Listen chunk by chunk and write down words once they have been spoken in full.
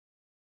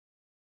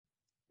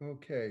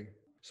Okay.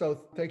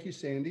 So thank you,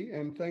 Sandy,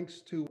 and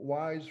thanks to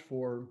Wise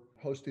for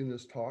hosting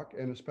this talk,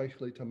 and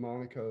especially to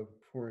Monica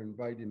for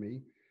inviting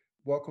me.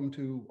 Welcome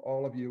to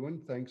all of you,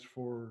 and thanks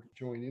for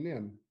joining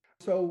in.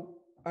 So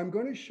I'm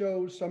going to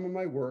show some of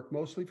my work,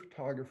 mostly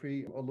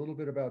photography, a little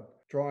bit about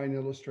drawing,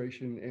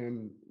 illustration,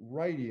 and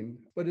writing,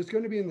 but it's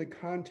going to be in the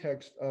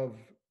context of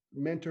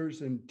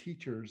mentors and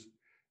teachers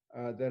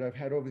that I've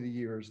had over the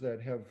years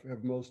that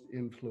have most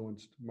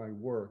influenced my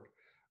work.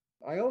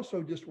 I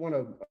also just want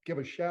to give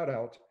a shout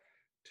out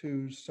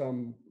to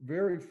some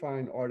very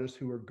fine artists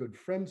who are good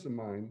friends of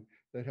mine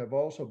that have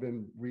also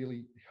been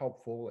really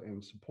helpful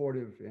and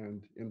supportive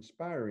and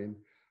inspiring.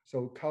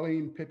 So,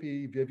 Colleen,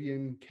 Pippi,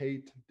 Vivian,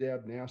 Kate,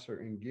 Deb, Nasser,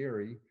 and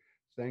Gary,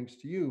 thanks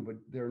to you, but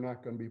they're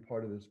not going to be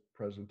part of this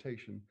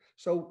presentation.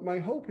 So, my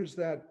hope is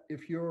that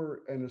if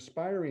you're an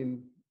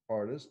aspiring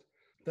artist,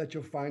 that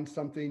you'll find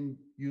something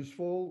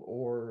useful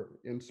or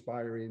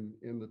inspiring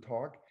in the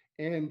talk.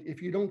 And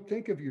if you don't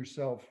think of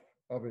yourself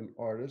of an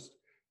artist,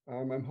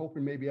 I'm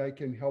hoping maybe I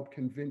can help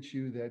convince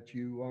you that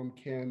you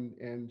can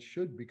and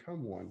should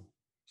become one.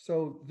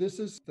 So, this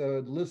is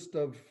the list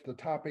of the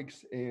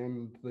topics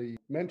and the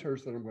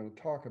mentors that I'm going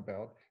to talk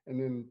about,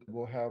 and then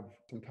we'll have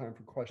some time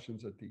for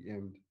questions at the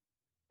end.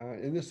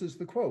 And this is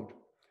the quote.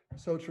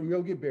 So, it's from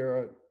Yogi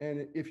Berra.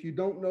 And if you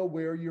don't know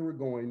where you were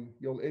going,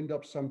 you'll end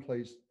up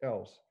someplace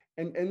else.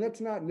 And that's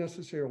not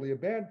necessarily a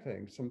bad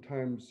thing.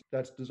 Sometimes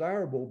that's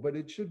desirable, but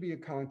it should be a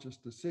conscious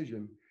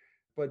decision.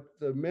 But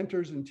the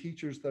mentors and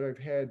teachers that I've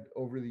had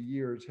over the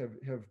years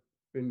have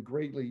been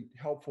greatly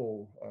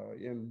helpful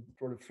in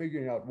sort of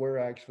figuring out where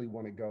I actually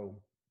want to go.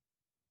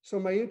 So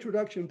my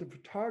introduction to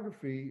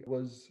photography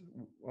was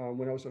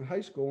when I was in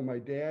high school. My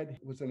dad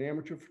was an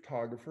amateur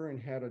photographer and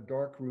had a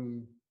dark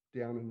room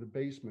down in the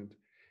basement.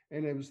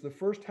 And it was the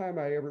first time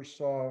I ever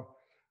saw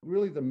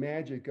really the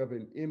magic of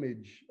an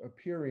image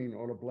appearing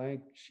on a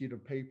blank sheet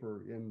of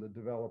paper in the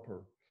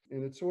developer.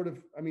 And it's sort of,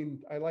 I mean,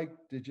 I like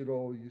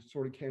digital, you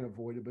sort of can't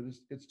avoid it, but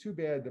it's too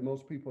bad that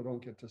most people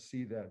don't get to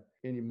see that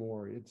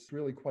anymore. It's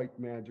really quite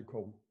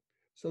magical.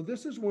 So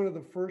this is one of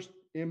the first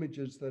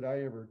images that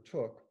I ever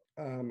took.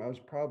 I was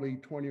probably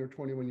 20 or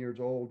 21 years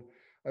old.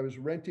 I was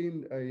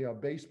renting a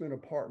basement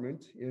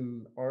apartment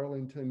in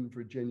Arlington,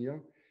 Virginia,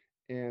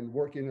 and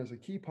working as a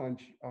key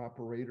punch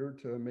operator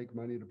to make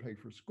money to pay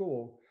for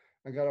school.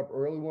 I got up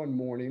early one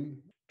morning,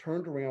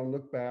 turned around,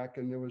 looked back,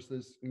 and there was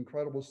this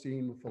incredible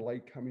scene with the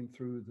light coming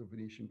through the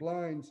Venetian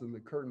blinds and the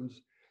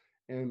curtains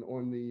and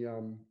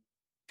on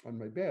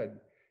my bed.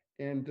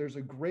 And there's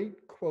a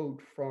great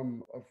quote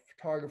from a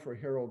photographer,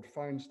 Harold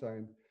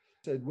Feinstein,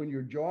 said, "When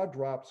your jaw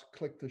drops,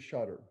 click the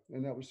shutter."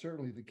 And that was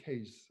certainly the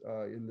case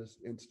in this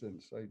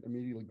instance. I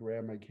immediately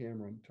grabbed my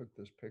camera and took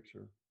this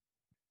picture.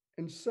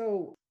 And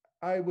so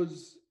I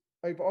was,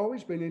 I've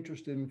always been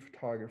interested in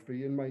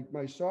photography. In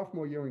my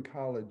sophomore year in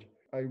college,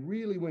 I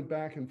really went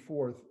back and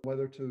forth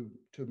whether to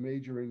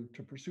major in,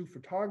 to pursue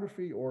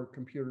photography or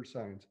computer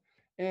science.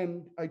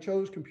 And I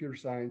chose computer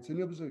science, and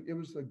it was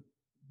a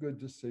good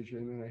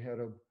decision, and I had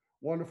a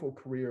wonderful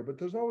career. But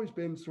there's always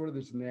been sort of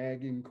this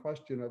nagging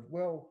question of,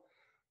 well,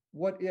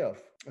 what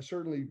if?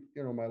 Certainly,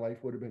 my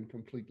life would have been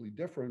completely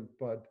different,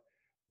 but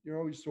you're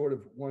always sort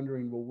of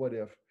wondering, well, what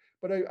if?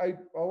 But I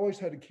always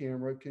had a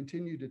camera,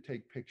 continued to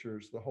take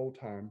pictures the whole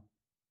time.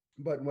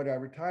 But when I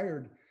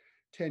retired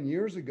 10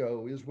 years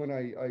ago is when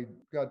I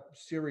got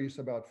serious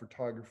about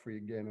photography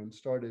again and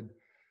started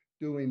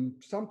doing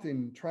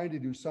something, trying to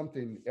do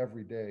something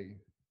every day.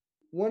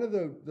 One of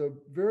the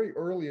very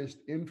earliest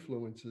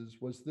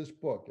influences was this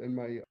book, and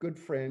my good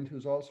friend,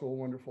 who's also a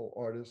wonderful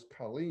artist,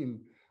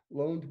 Colleen,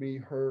 loaned me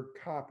her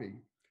copy.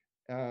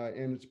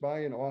 And it's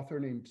by an author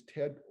named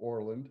Ted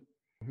Orland,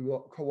 who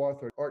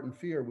co-authored Art and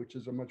Fear, which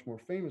is a much more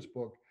famous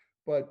book.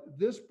 But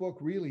this book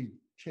really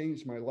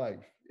changed my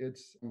life.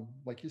 It's,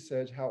 like he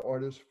says, how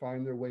artists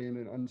find their way in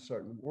an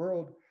uncertain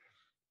world.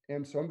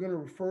 And so I'm going to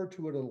refer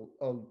to it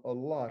a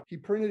lot. He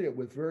printed it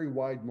with very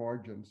wide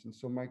margins. And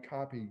so my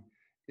copy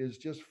is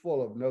just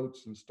full of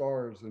notes and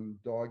stars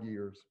and dog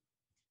ears.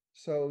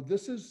 So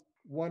this is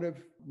one of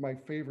my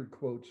favorite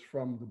quotes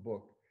from the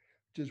book,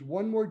 which is,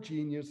 "One more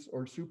genius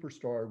or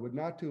superstar would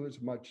not do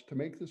as much to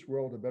make this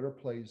world a better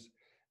place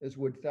as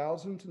would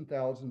thousands and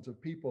thousands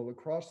of people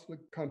across the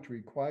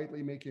country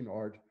quietly making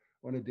art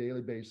on a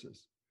daily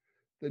basis.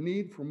 The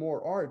need for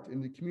more art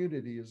in the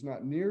community is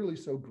not nearly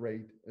so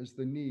great as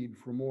the need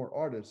for more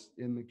artists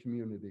in the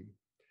community."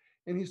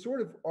 And he sort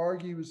of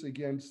argues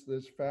against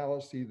this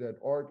fallacy that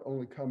art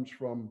only comes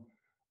from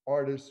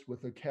artists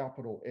with a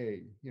capital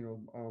A,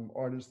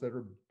 artists that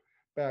are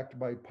backed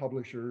by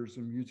publishers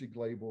and music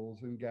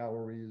labels and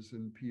galleries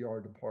and PR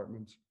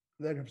departments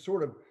that have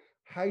sort of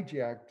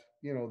hijacked,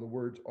 the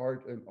words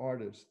art and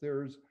artist.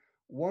 There's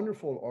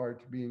wonderful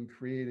art being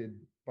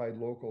created by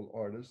local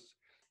artists.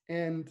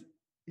 And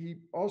he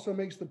also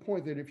makes the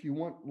point that if you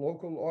want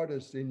local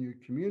artists in your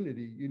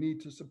community, you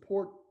need to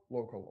support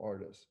local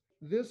artists.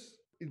 This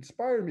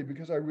inspired me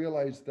because I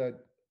realized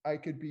that I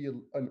could be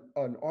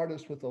an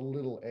artist with a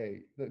little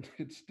a, that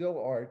it's still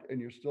art and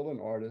you're still an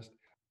artist,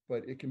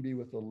 but it can be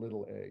with a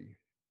little a.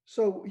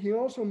 So he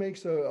also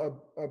makes a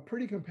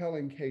pretty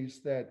compelling case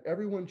that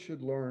everyone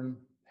should learn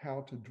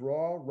how to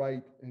draw,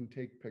 write, and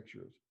take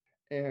pictures.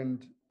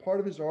 And part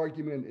of his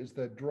argument is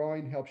that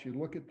drawing helps you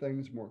look at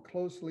things more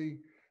closely,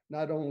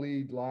 not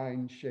only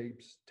lines,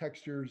 shapes,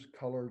 textures,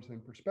 colors,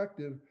 and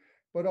perspective,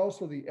 but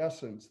also the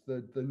essence,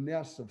 the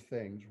ness of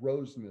things,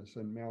 roseness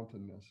and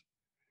mountainness.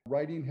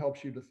 Writing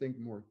helps you to think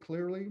more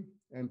clearly,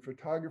 and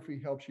photography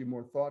helps you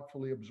more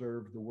thoughtfully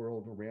observe the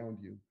world around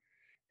you.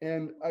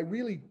 And I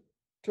really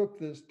took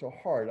this to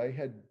heart. I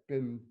had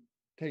been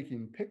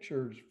taking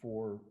pictures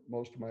for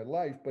most of my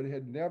life, but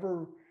had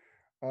never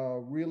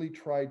really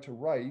tried to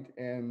write.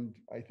 And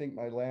I think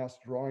my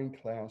last drawing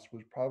class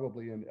was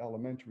probably in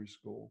elementary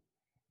school.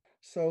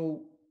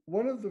 So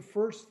one of the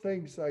first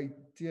things I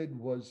did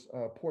was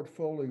a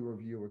portfolio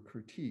review, a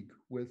critique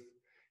with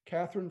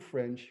Catherine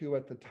French, who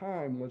at the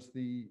time was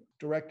the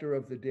director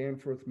of the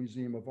Danforth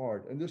Museum of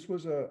Art. And this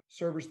was a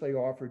service they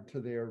offered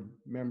to their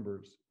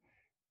members.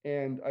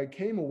 And I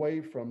came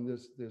away from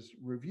this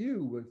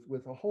review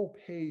with a whole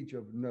page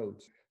of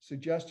notes,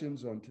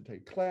 suggestions on to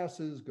take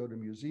classes, go to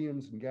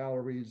museums and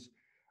galleries,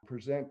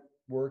 present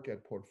work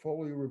at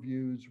portfolio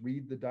reviews,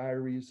 read the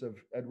diaries of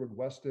Edward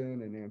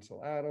Weston and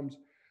Ansel Adams.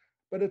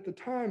 But at the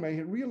time, I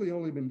had really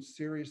only been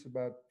serious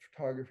about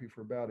photography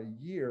for about a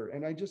year,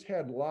 and I just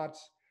had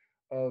lots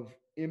of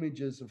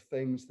images of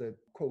things that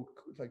quote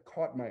like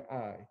caught my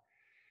eye.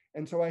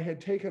 And so I had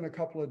taken a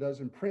couple of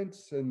dozen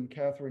prints, and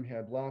Catherine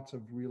had lots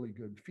of really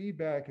good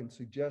feedback and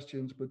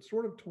suggestions. But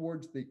sort of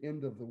towards the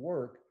end of the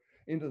work,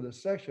 into the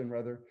session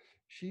rather,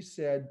 she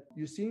said,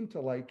 "You seem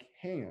to like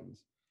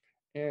hands."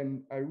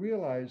 And I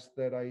realized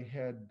that I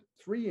had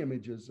three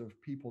images of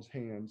people's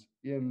hands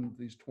in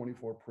these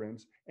 24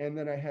 prints, and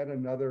then I had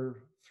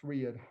another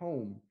three at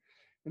home.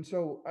 And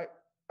so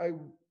I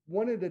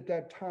wanted at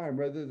that time,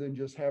 rather than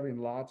just having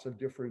lots of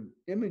different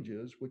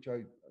images, which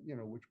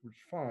was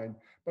fine,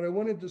 but I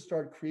wanted to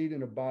start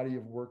creating a body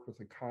of work with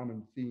a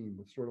common theme,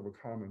 with sort of a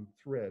common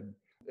thread.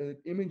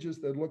 Images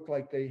that looked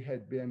like they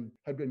had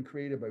been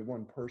created by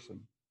one person.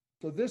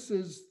 So this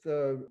is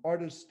the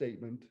artist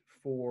statement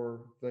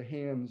for the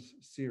Hands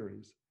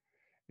series.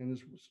 And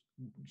this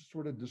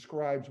sort of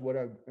describes what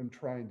I'm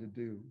trying to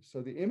do.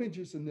 So the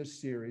images in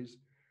this series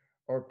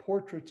are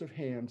portraits of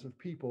hands of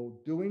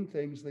people doing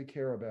things they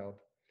care about,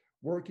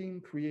 working,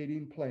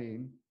 creating,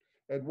 playing.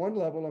 At one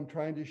level, I'm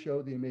trying to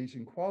show the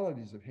amazing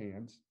qualities of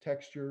hands,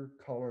 texture,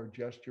 color,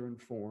 gesture,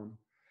 and form.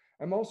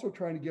 I'm also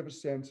trying to give a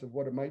sense of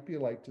what it might be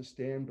like to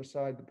stand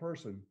beside the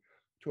person,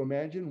 to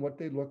imagine what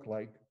they look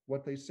like,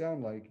 what they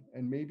sound like,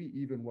 and maybe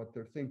even what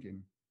they're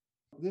thinking.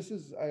 This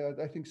is,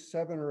 I think,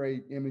 7 or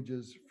 8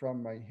 images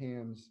from my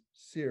Hands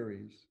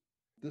series.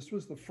 This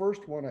was the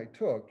first one I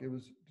took. It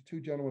was the two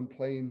gentlemen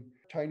playing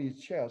Chinese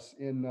chess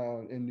in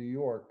New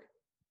York.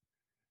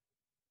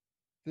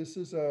 This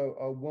is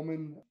a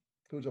woman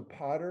who's a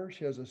potter.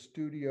 She has a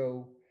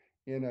studio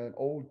in an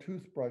old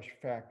toothbrush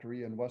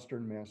factory in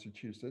Western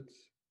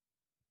Massachusetts.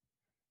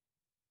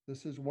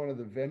 This is one of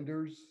the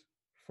vendors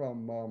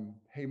from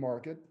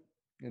Haymarket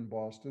in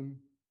Boston.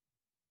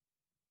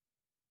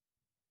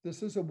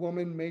 This is a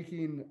woman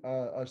making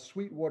a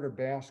Sweetwater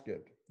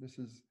basket. This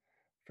is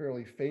a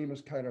fairly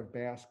famous kind of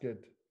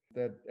basket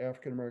that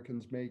African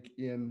Americans make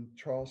in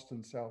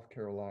Charleston, South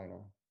Carolina.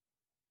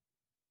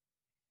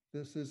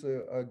 This is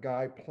a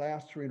guy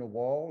plastering a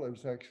wall. It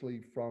was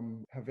actually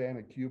from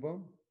Havana, Cuba.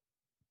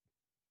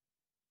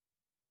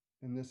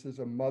 And this is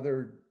a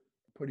mother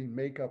putting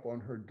makeup on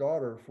her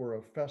daughter for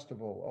a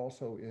festival,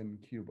 also in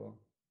Cuba.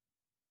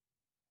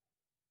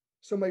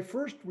 So my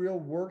first real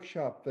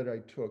workshop that I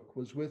took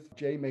was with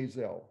Jay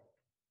Maisel.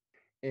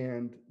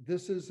 And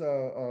this is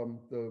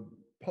the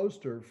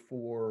poster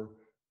for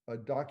a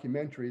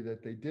documentary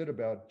that they did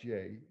about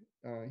Jay.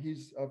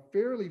 He's a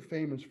fairly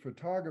famous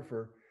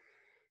photographer,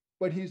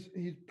 but he's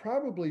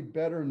probably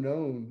better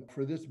known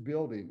for this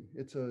building.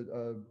 It's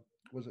a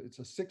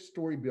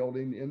 6-story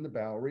building in the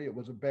Bowery. It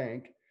was a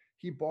bank.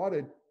 He bought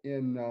it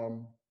in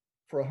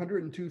for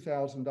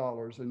 $102,000 in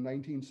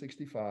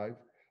 1965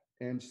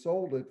 and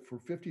sold it for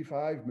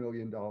 $55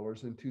 million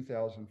in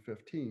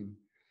 2015.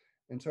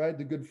 And so I had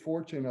the good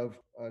fortune of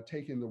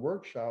taking the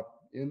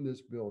workshop in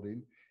this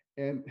building,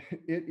 and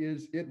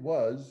it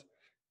was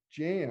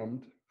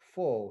jammed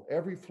full,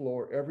 every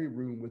floor, every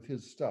room with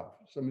his stuff.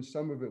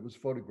 Some of it was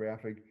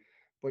photographic,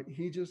 but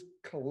he just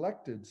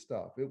collected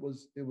stuff. It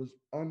was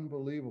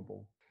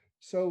unbelievable.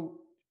 So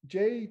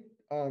Jay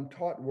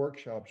taught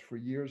workshops for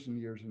years and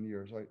years and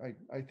years.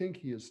 I think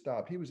he has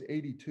stopped. He was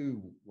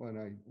 82 when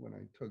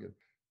I took it.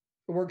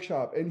 The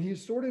workshop, and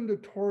he's sort of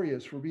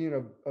notorious for being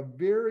a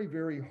very,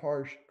 very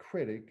harsh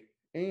critic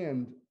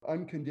and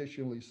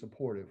unconditionally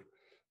supportive.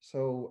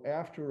 So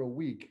after a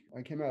week,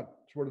 I came out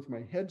sort of with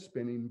my head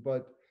spinning,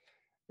 but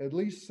at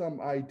least some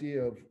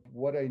idea of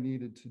what I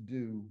needed to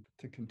do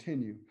to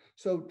continue.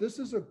 So this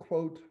is a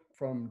quote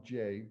from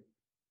Jay.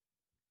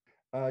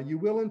 You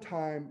will in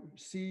time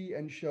see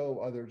and show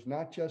others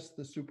not just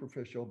the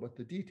superficial, but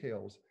the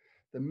details,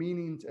 the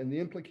meanings, and the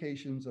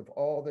implications of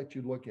all that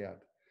you look at.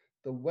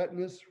 The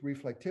wetness,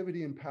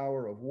 reflectivity, and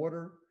power of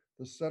water,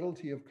 the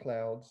subtlety of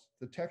clouds,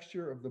 the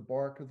texture of the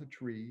bark of the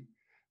tree,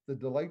 the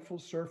delightful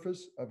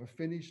surface of a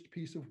finished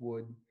piece of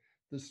wood,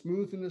 the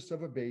smoothness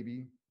of a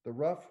baby, the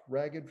rough,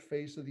 ragged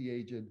face of the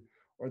aged,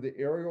 or the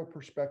aerial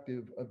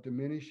perspective of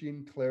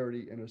diminishing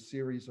clarity in a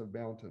series of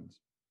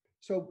mountains.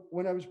 So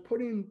when I was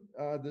putting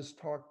this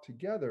talk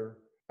together,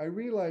 I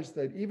realized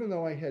that even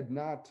though I had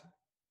not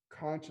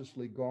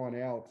consciously gone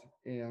out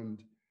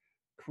and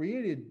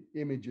created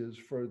images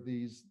for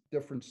these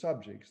different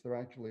subjects, there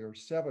actually are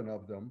 7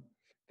 of them,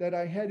 that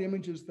I had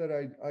images that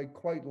I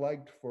quite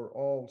liked for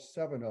all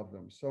 7 of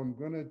them. So I'm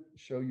going to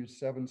show you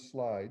 7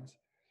 slides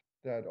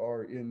that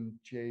are in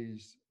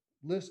Jay's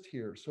list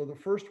here. So the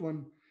first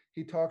one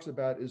he talks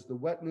about is the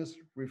wetness,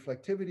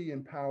 reflectivity,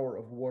 and power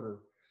of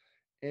water.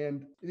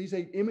 And these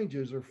 8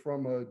 images are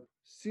from a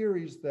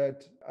series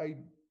that I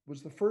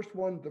was the first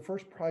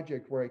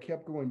project where I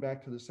kept going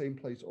back to the same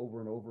place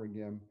over and over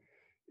again.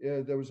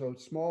 There was a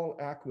small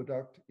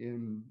aqueduct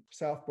in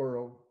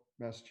Southborough,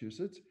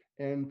 Massachusetts,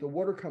 and the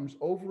water comes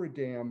over a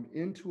dam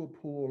into a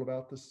pool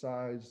about the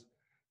size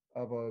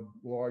of a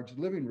large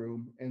living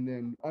room, and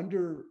then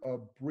under a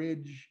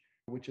bridge,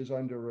 which is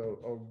under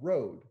a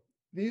road.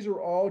 These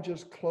are all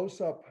just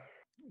close-up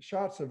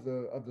shots of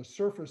the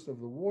surface of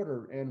the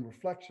water and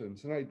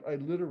reflections. And I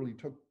literally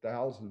took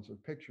thousands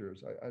of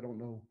pictures. I don't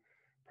know,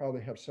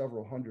 probably have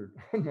several hundred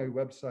on my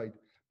website.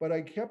 But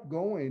I kept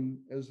going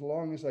as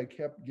long as I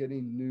kept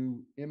getting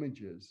new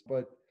images.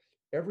 But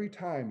every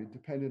time it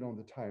depended on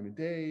the time of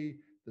day,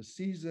 the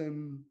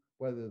season,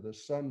 whether the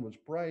sun was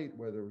bright,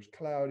 whether it was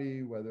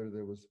cloudy, whether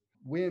there was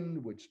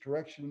wind, which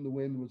direction the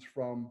wind was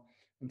from.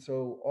 And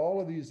so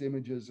all of these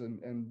images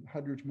and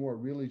hundreds more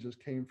really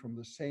just came from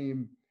the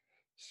same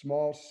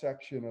small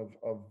section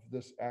of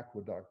this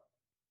aqueduct.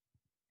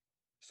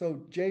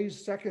 So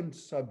Jay's second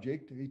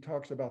subject, he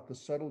talks about the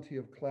subtlety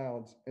of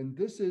clouds. And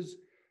this is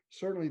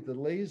certainly the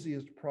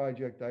laziest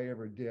project I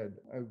ever did.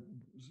 I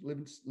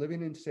was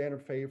living in Santa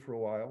Fe for a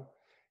while,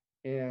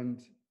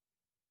 and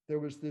there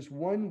was this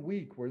one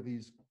week where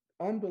these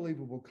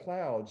unbelievable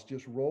clouds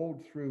just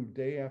rolled through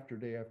day after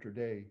day after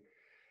day.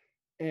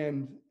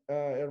 And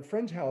at a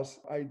friend's house,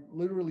 I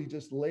literally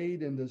just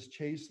laid in this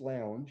Chase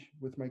lounge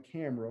with my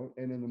camera.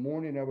 And in the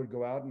morning, I would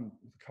go out and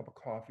with a cup of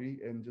coffee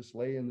and just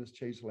lay in this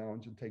Chase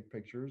lounge and take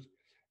pictures.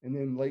 And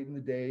then late in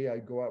the day,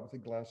 I'd go out with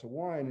a glass of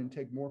wine and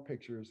take more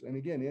pictures. And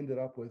again, ended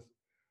up with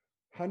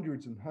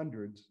hundreds and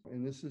hundreds.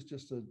 And this is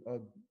just a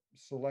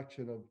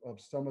selection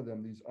of some of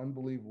them, these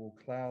unbelievable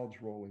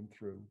clouds rolling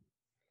through.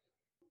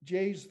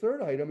 Jay's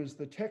third item is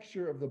the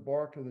texture of the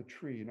bark of the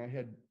tree. And I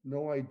had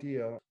no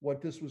idea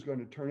what this was going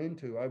to turn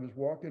into. I was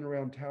walking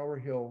around Tower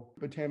Hill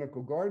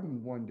Botanical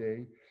Garden one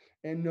day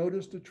and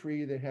noticed a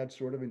tree that had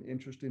sort of an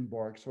interesting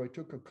bark. So I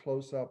took a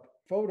close-up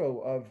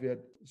photo of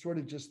it, sort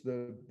of just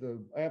the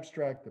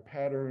abstract, the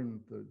pattern,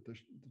 the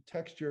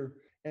texture.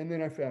 And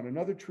then I found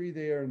another tree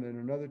there, and then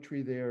another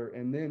tree there.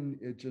 And then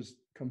it just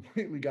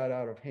completely got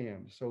out of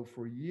hand. So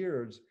for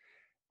years,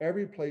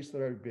 every place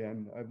that I've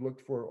been, I've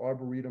looked for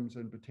arboretums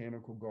and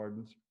botanical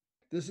gardens.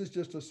 This is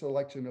just a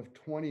selection of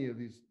 20 of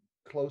these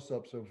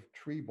close-ups of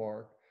tree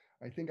bark.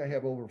 I think I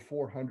have over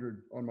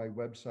 400 on my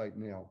website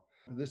now.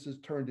 This has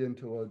turned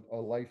into a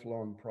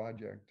lifelong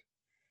project.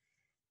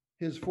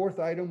 His fourth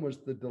item was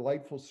the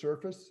delightful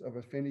surface of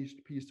a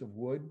finished piece of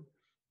wood.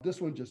 This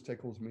one just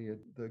tickles me.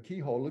 The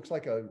keyhole looks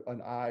like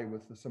an eye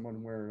with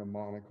someone wearing a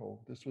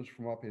monocle. This was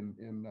from up in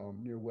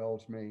near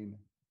Wells, Maine.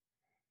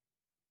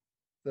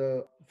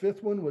 The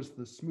fifth one was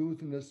the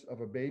smoothness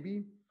of a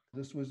baby.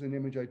 This was an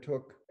image I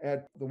took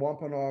at the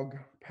Wampanoag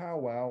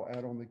powwow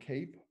out on the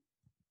Cape.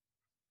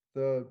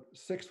 The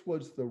sixth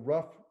was the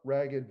rough,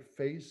 ragged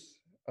face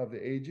of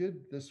the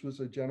aged. This was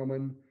a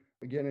gentleman,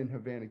 again in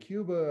Havana,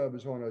 Cuba. I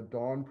was on a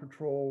dawn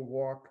patrol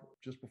walk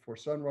just before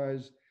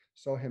sunrise.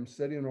 Saw him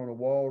sitting on a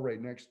wall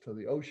right next to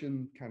the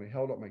ocean, kind of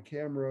held up my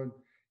camera.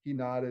 He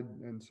nodded,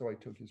 and so I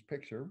took his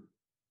picture.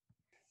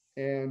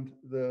 And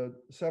the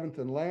seventh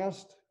and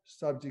last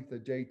subject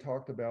that Jay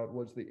talked about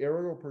was the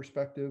aerial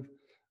perspective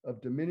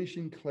of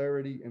diminishing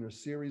clarity in a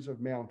series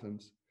of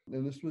mountains.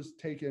 And this was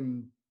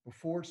taken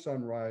before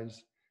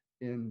sunrise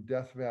in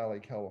Death Valley,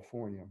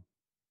 California.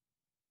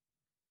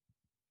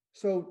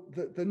 So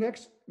the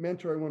next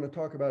mentor I want to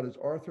talk about is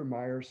Arthur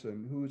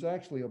Meyerson, who is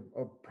actually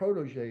a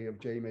protege of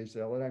Jay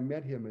Maisel, and I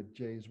met him at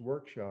Jay's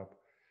workshop.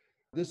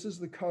 This is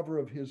the cover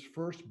of his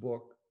first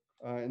book,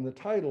 and the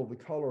title, The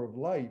Color of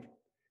Light,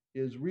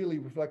 is really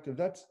reflective.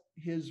 That's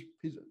his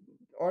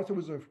Arthur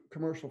was a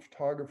commercial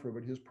photographer,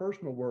 but his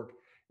personal work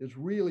is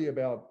really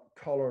about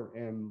color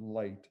and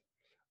light.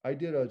 I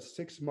did a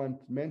 6-month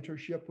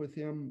mentorship with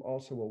him,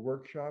 also a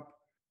workshop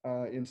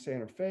in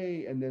Santa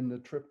Fe, and then the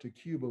trip to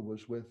Cuba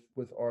was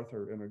with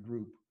Arthur and a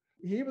group.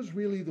 He was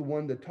really the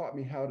one that taught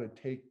me how to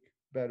take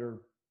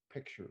better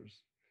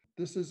pictures.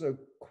 This is a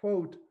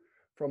quote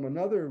from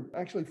another,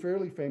 actually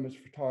fairly famous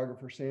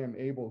photographer, Sam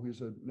Abel,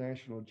 who's a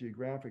National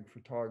Geographic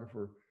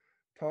photographer,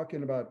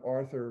 talking about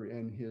Arthur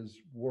and his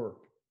work.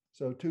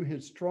 So to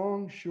his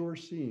strong, sure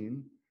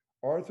seeing,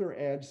 Arthur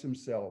adds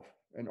himself.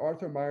 An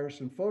Arthur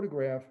Meyerson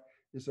photograph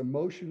is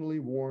emotionally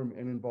warm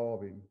and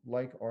involving,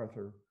 like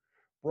Arthur.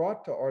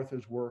 Brought to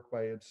Arthur's work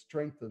by its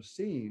strength of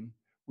seeing,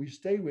 we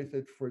stay with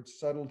it for its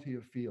subtlety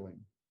of feeling.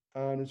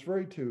 And it's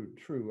very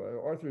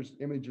true. Arthur's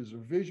images are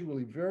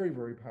visually very,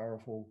 very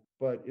powerful,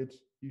 but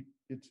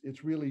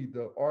it's really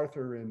the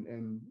Arthur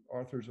and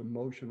Arthur's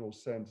emotional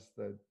sense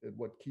that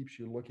what keeps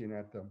you looking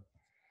at them.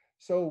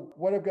 So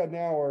what I've got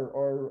now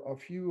are a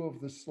few of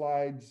the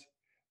slides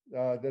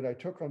that I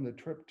took on the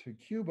trip to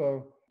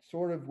Cuba,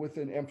 sort of with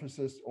an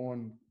emphasis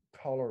on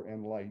color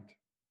and light.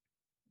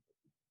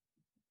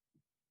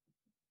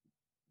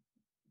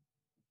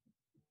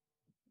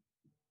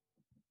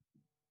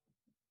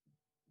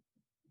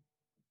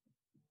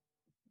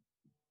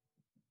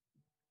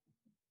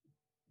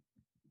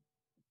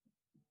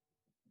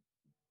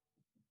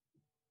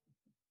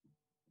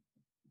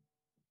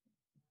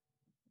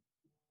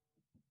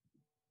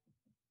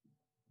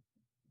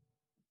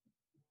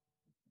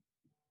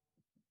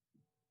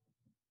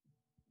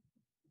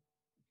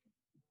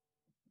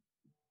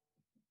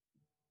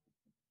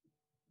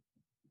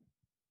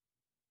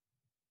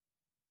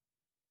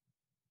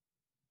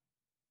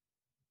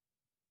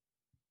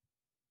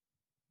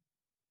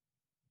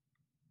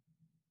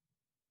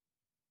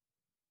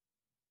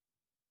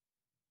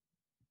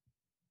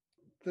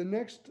 The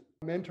next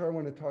mentor I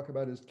want to talk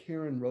about is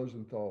Karen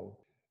Rosenthal.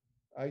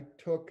 I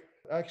took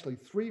actually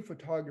 3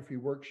 photography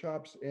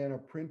workshops and a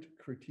print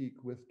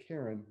critique with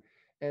Karen.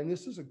 And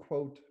this is a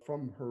quote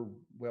from her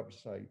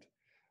website.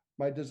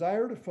 My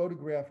desire to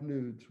photograph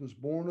nudes was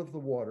born of the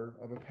water,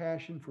 of a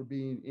passion for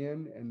being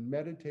in and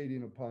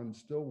meditating upon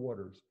still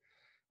waters.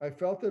 I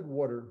felt that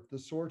water, the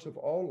source of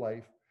all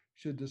life,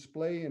 should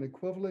display an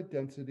equivalent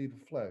density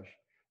to flesh,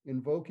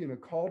 invoking a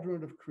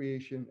cauldron of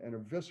creation and a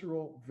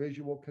visceral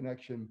visual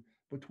connection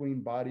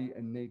between body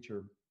and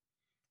nature.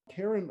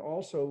 Karen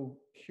also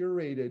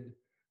curated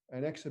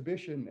an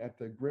exhibition at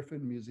the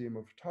Griffin Museum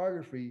of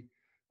Photography.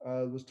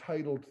 Was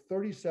titled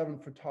 37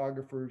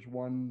 Photographers,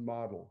 One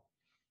Model.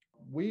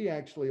 We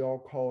actually all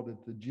called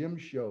it the Jim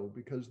Show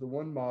because the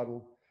one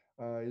model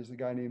is a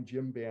guy named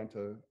Jim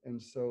Banta.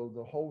 And so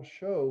the whole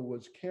show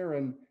was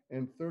Karen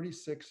and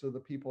 36 of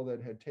the people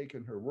that had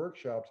taken her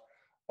workshops,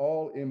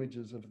 all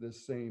images of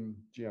this same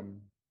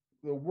Jim.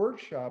 The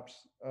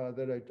workshops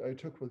that I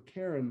took with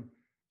Karen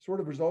sort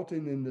of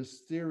resulting in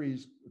this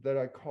series that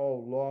I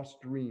call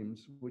Lost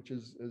Dreams, which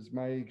is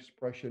my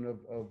expression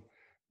of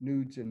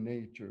nudes in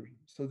nature.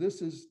 So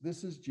this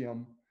is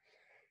Jim.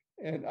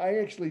 And I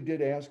actually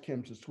did ask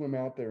him to swim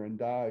out there and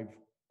dive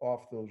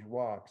off those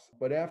rocks.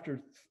 But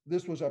after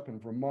this was up in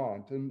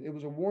Vermont, and it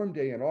was a warm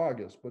day in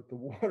August, but the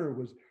water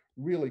was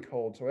really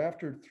cold. So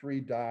after 3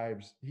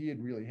 dives, he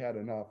had really had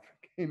enough.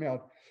 Came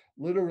out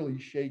literally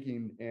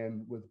shaking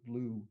and with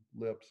blue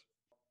lips.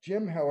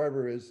 Jim,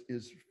 however, is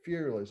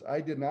fearless.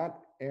 I did not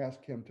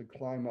ask him to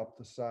climb up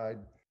the side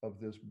of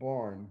this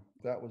barn.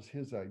 That was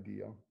his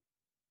idea.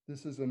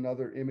 This is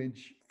another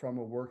image from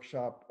a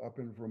workshop up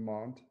in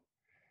Vermont.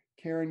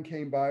 Karen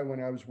came by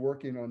when I was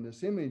working on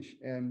this image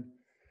and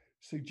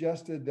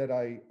suggested that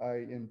I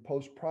in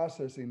post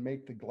processing,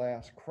 make the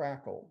glass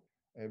crackle.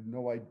 I have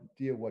no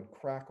idea what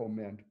crackle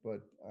meant,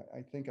 but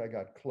I think I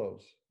got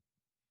close.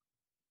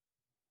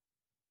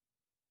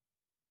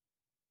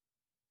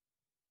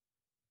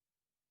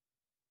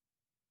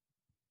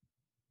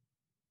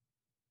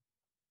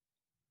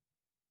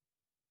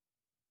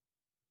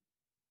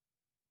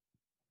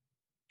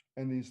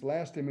 And these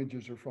last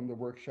images are from the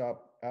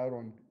workshop out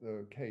on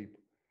the Cape.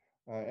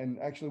 And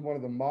actually, one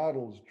of the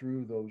models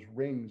drew those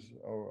rings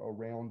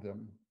around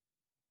them.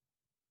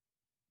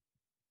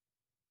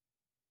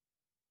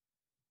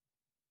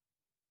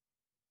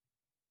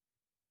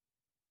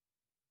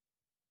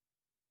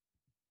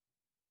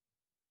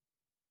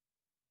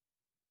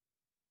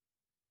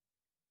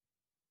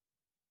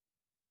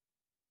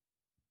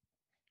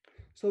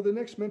 So the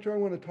next mentor I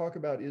want to talk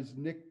about is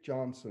Nick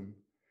Johnson.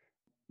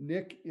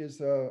 Nick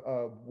is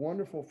a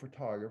wonderful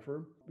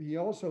photographer. He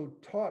also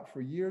taught for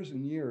years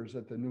and years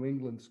at the New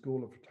England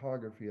School of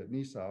Photography at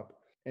NESOP.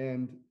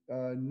 And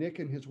Nick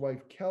and his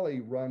wife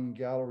Kelly run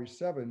Gallery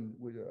 7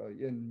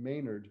 in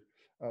Maynard,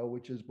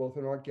 which is both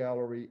an art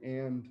gallery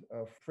and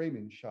a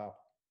framing shop.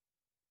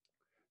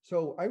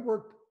 So I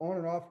worked on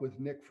and off with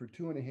Nick for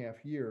 2.5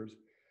 years.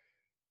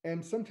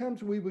 And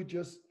sometimes we would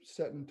just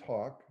sit and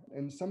talk.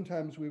 And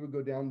sometimes we would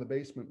go down the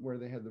basement where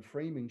they had the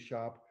framing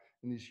shop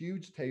and these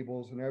huge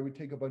tables. And I would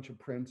take a bunch of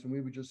prints and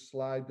we would just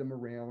slide them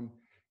around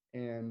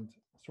and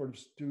sort of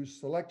do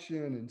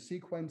selection and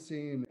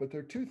sequencing. But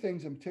there are 2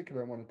 things in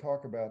particular I want to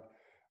talk about.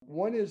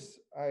 One is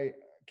I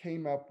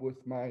came up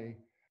with my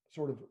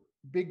sort of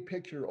big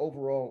picture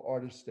overall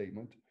artist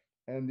statement.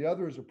 And the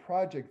other is a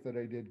project that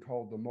I did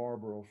called the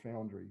Marlboro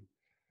Foundry.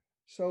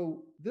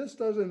 So this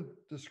doesn't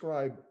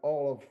describe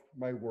all of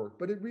my work,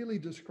 but it really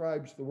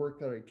describes the work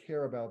that I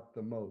care about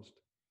the most.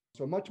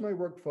 So much of my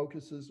work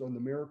focuses on the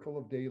miracle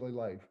of daily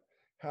life,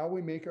 how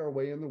we make our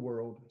way in the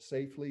world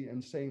safely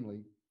and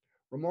sanely.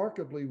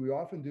 Remarkably, we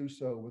often do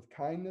so with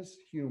kindness,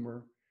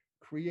 humor,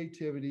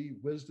 creativity,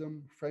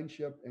 wisdom,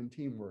 friendship, and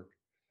teamwork.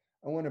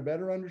 I want to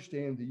better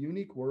understand the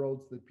unique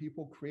worlds that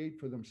people create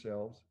for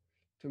themselves,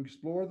 to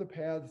explore the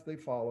paths they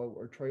follow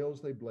or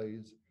trails they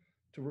blaze,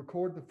 to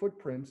record the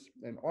footprints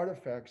and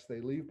artifacts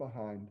they leave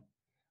behind.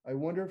 I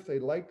wonder if they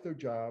like their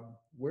job,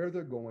 where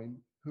they're going,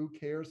 who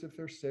cares if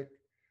they're sick,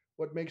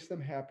 what makes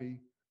them happy,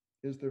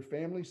 is their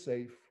family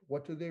safe,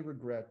 what do they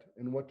regret,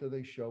 and what do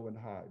they show and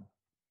hide.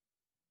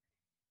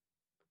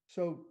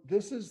 So,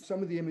 this is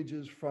some of the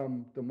images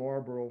from the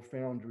Marlboro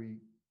Foundry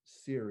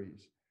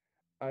series.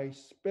 I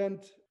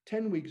spent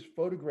 10 weeks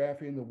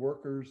photographing the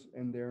workers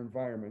and their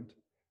environment,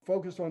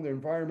 focused on their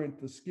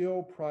environment, the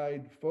skill,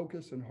 pride,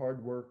 focus, and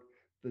hard work,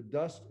 the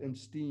dust and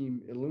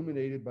steam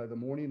illuminated by the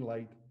morning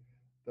light,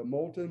 the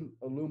molten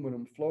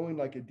aluminum flowing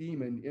like a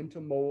demon into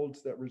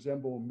molds that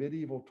resemble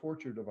medieval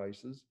torture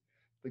devices,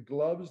 the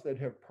gloves that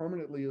have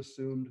permanently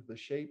assumed the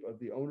shape of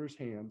the owner's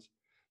hands,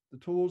 the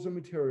tools and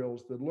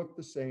materials that look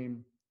the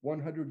same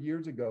 100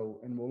 years ago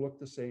and will look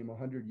the same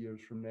 100 years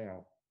from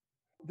now.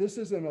 This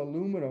is an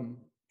aluminum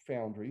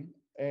foundry,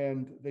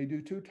 and they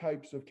do two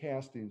types of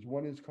castings.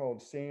 One is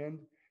called sand,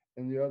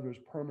 and the other is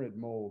permanent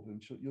mold.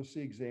 And you'll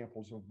see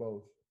examples of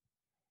both.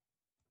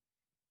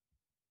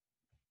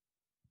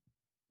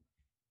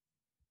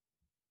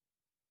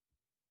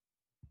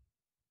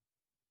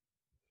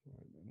 Sorry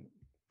a minute.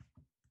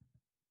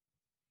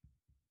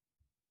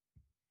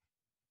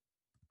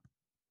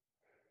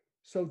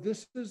 So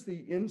this is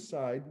the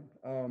inside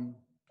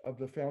of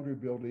the foundry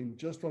building,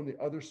 just on the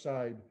other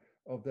side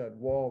of that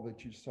wall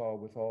that you saw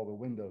with all the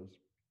windows.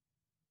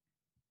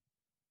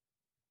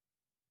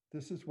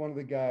 This is one of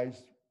the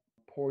guys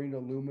pouring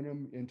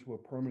aluminum into a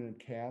permanent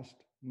cast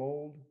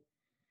mold.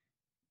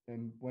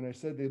 And when I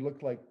said they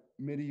looked like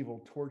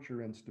medieval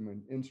torture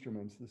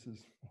instruments, this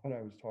is what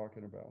I was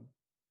talking about.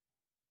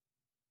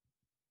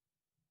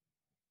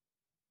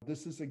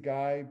 This is a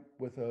guy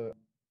with a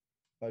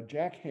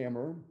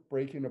jackhammer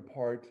breaking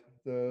apart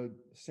the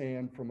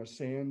sand from a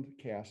sand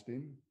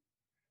casting.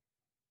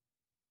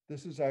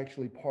 This is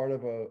actually part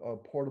of a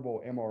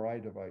portable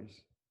MRI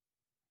device.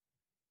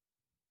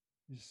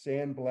 He's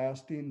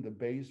sandblasting the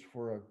base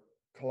for a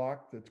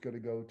clock that's going to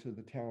go to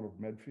the town of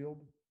Medfield.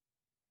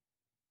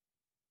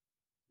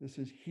 This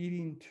is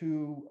heating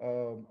two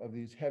of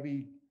these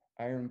heavy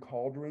iron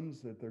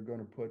cauldrons that they're going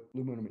to put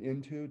aluminum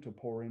into to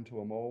pour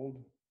into a mold.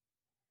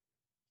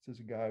 This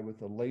is a guy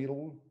with a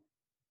ladle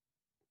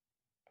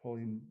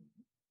pulling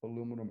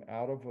aluminum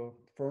out of a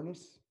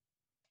furnace,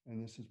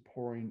 and this is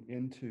pouring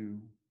into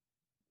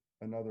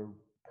another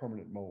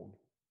permanent mold.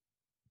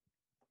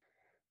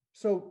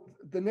 So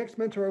the next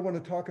mentor I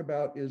want to talk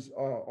about is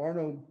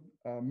Arno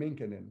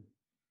Minkkinen.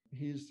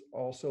 He's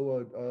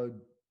also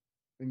an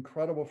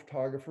incredible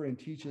photographer and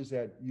teaches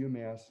at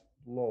UMass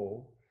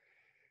Lowell.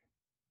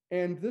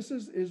 And this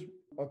is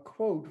a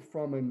quote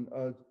from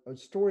a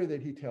story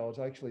that he tells,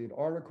 actually an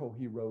article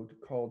he wrote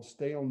called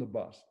Stay on the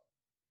Bus.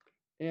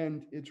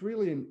 And it's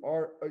really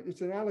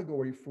it's an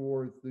allegory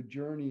for the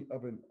journey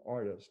of an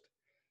artist.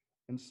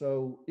 And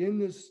so in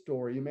this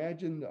story,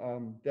 imagine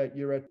that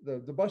you're at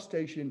the bus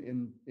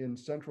station in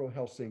central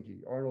Helsinki.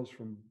 Arnold's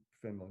from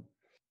Finland.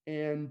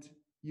 And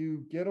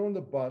you get on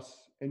the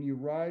bus and you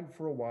ride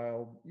for a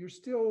while. You're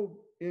still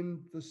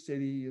in the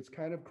city. It's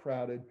kind of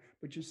crowded,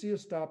 but you see a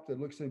stop that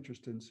looks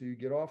interesting. So you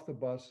get off the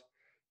bus,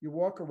 you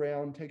walk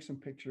around, take some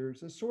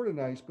pictures. It's sort of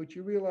nice, but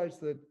you realize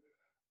that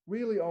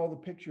really all the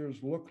pictures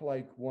look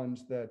like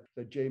ones that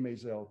Jay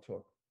Maisel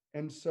took.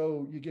 And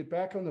so you get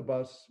back on the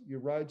bus, you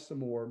ride some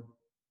more,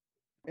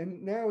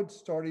 and now it's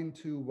starting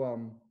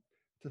to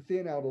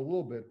thin out a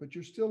little bit, but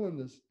you're still in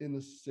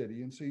the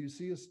city. And so you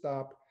see a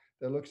stop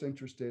that looks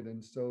interested,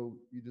 and so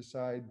you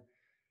decide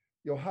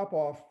you'll hop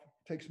off,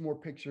 take some more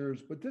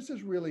pictures. But this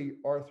is really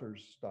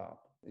Arthur's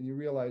stop, and you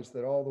realize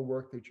that all the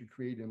work that you're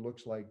creating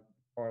looks like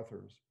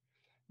Arthur's.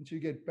 And so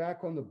you get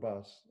back on the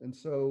bus, and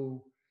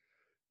so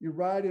you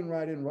ride and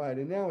ride and ride,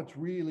 and now it's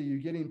really, you're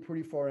getting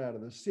pretty far out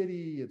of the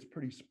city. It's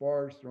pretty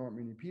sparse. There aren't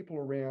many people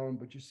around,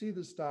 but you see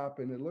the stop,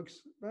 and it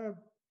looks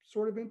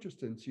sort of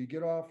interesting. So you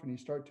get off and you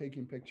start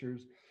taking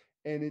pictures,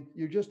 and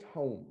you're just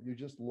home. You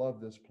just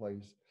love this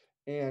place,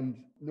 and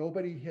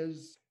nobody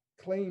has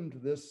claimed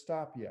this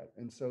stop yet,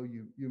 and so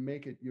you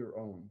make it your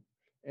own,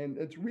 and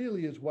it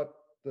really is what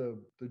the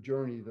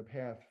journey, the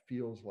path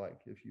feels like,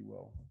 if you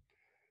will.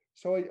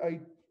 So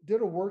I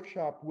did a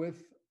workshop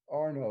with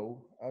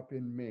Arno up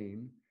in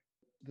Maine.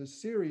 The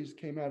series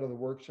came out of the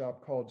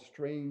workshop called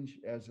Strange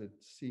as It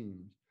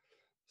Seems.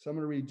 So I'm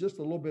going to read just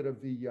a little bit of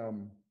the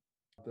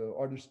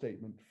artist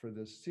statement for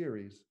this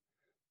series.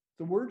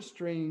 The word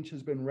strange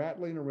has been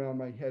rattling around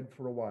my head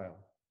for a while.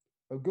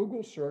 A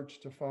Google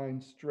search to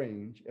find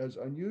strange as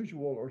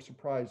unusual or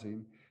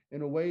surprising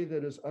in a way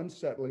that is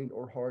unsettling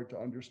or hard to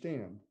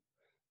understand.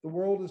 The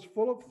world is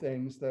full of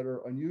things that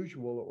are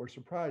unusual or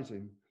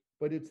surprising,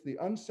 but it's the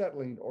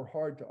unsettling or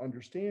hard to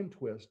understand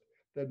twist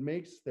that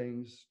makes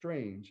things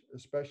strange,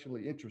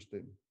 especially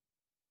interesting.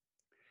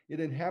 It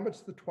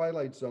inhabits the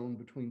twilight zone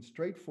between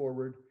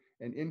straightforward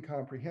and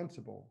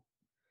incomprehensible.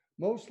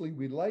 Mostly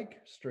we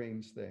like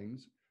strange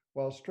things,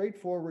 while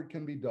straightforward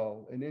can be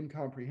dull and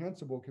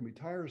incomprehensible can be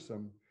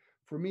tiresome.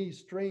 For me,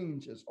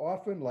 strange is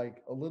often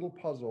like a little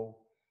puzzle,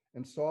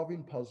 and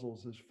solving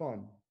puzzles is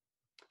fun.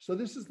 So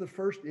this is the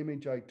first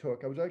image I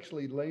took. I was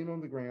actually laying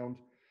on the ground,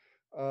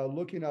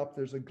 looking up.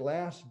 There's a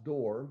glass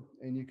door,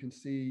 and you can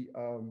see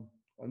on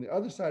the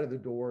other side of the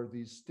door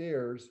these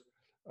stairs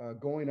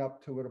going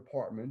up to an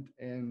apartment,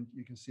 and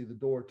you can see the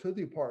door to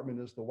the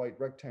apartment is the white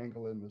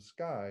rectangle in the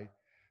sky,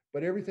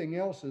 but everything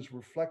else is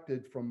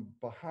reflected from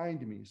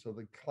behind me. So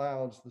the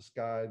clouds, the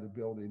sky, the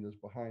building is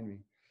behind me.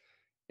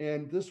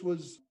 And this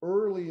was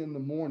early in the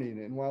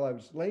morning, and while I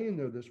was laying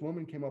there, this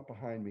woman came up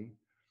behind me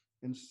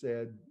and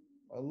said,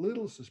 a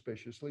little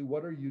suspiciously,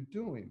 "What are you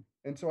doing?"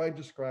 And so I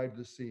described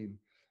the scene.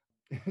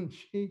 And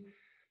she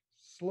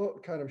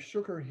kind of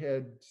shook her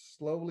head,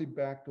 slowly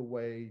backed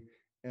away,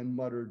 and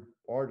muttered,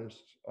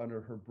 "Artist," under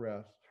her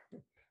breath.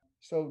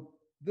 So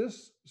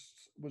this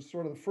was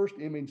sort of the first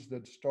image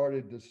that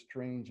started this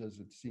Strange as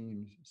It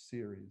Seems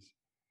series.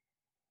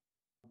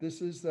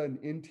 This is an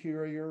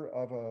interior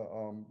of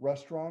a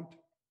restaurant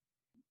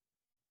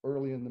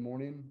early in the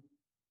morning.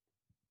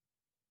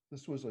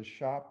 This was a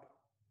shop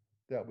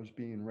that was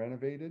being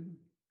renovated.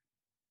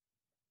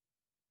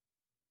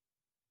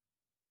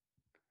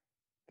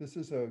 This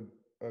is a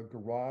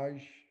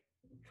garage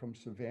from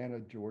Savannah,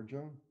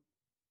 Georgia.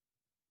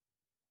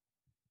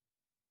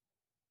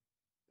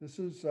 This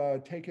is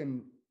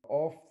taken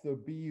off the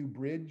BU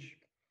Bridge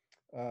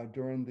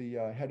during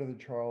the Head of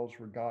the Charles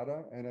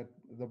Regatta. And at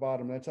the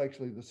bottom, that's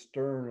actually the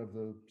stern of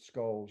the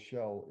skull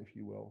shell, if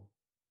you will.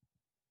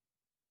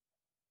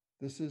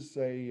 This is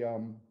a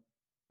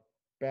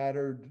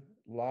battered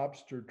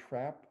lobster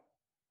trap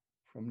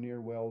from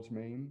near Wells,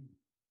 Maine.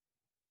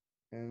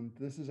 And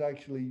this is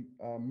actually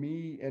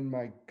me and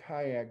my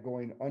kayak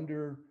going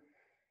under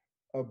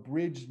a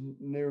bridge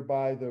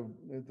nearby on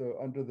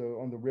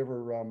the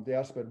river, the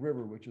Aspet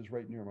River, which is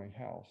right near my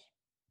house.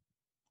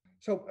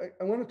 So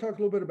I want to talk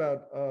a little bit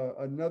about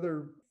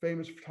another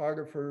famous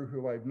photographer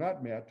who I've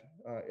not met,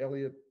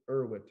 Elliott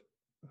Erwitt,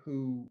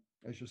 who,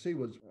 as you'll see,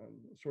 was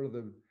sort of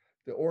the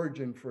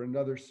origin for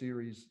another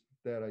series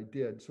that I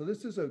did. So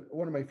this is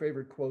one of my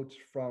favorite quotes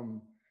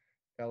from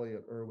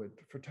Elliott Erwitt.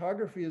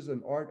 "Photography is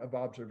an art of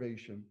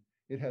observation.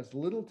 It has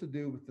little to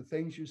do with the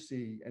things you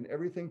see and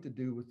everything to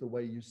do with the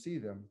way you see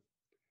them."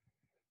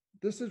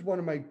 This is one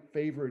of my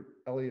favorite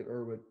Elliott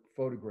Erwitt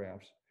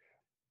photographs.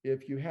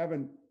 If you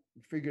haven't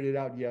figured it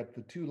out yet,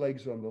 the two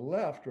legs on the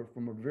left are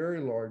from a very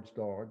large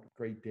dog,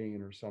 Great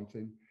Dane or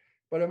something.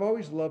 But I've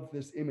always loved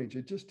this image.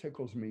 It just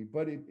tickles me.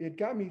 But it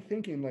got me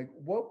thinking, like,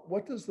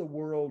 what does the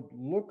world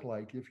look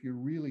like if you're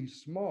really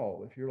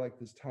small, if you're like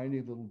this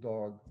tiny little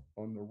dog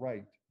on the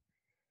right?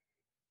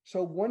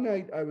 So one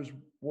night I was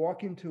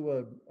walking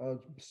to a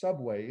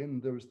subway,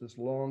 and there was this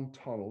long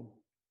tunnel.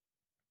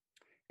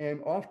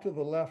 And off to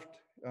the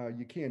left,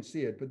 you can't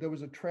see it, but there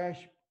was a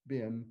trash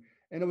bin,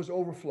 and it was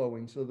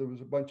overflowing. So there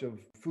was a bunch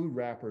of food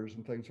wrappers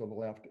and things on the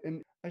left.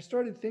 And I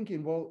started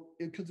thinking, well,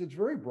 because it's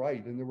very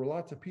bright and there were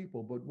lots of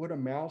people, but would a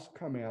mouse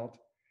come out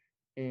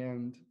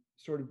and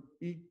sort of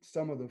eat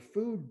some of the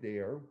food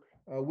there?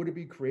 Would it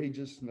be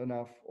courageous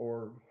enough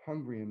or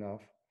hungry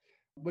enough?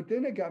 But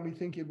then it got me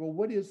thinking, well,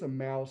 what is a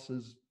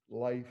mouse's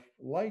life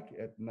like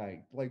at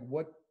night? Like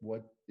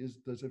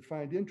does it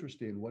find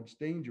interesting? What's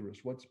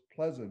dangerous? What's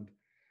pleasant?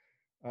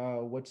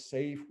 What's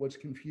safe, what's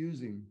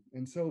confusing.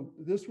 And so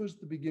this was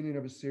the beginning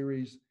of a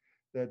series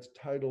that's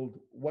titled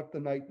What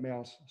the Night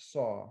Mouse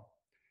Saw.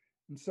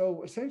 And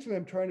so essentially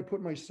I'm trying to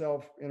put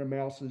myself in a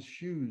mouse's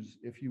shoes,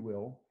 if you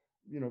will,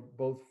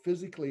 both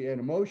physically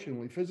and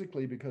emotionally.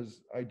 Physically,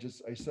 because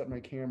I set my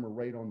camera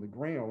right on the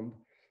ground.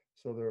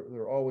 So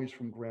they're always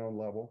from ground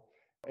level.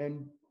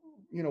 And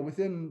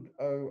within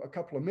a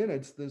couple of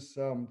minutes, this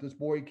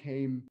boy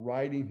came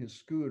riding his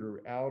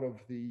scooter out of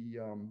the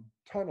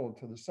tunnel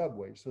to the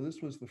subway. So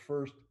this was the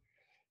first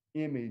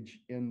image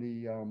in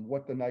the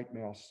What the Night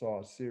Mouse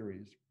Saw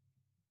series.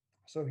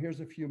 So here's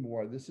a few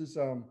more. This is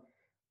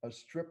a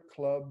strip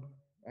club,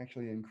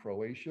 actually in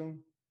Croatia.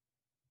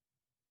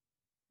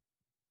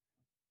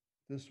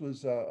 This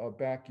was a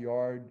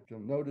backyard. You'll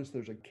notice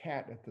there's a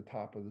cat at the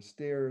top of the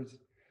stairs.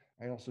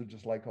 I also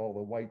just like all the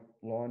white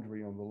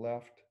laundry on the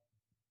left.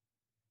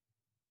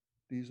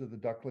 These are the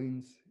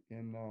ducklings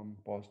in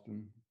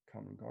Boston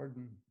Common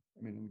Garden.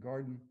 In the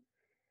garden.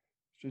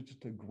 It's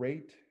just a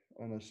grate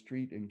on a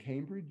street in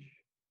Cambridge.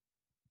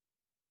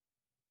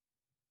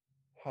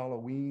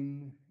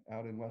 Halloween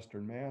out in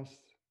Western Mass.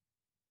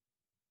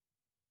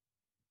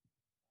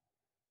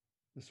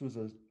 This was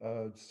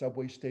a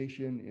subway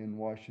station in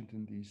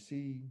Washington,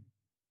 D.C.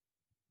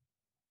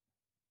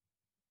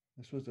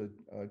 This was a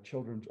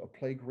children's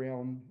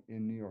playground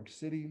in New York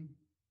City.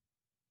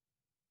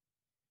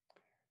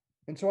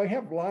 And so I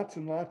have lots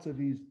and lots of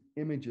these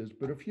images,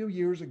 but a few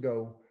years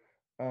ago,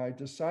 I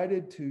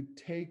decided to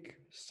take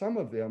some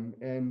of them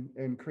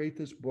and create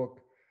this book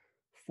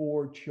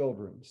for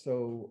children.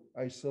 So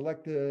I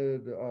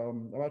selected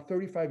about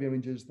 35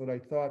 images that I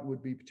thought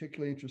would be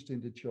particularly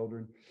interesting to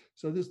children.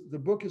 So the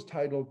book is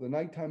titled The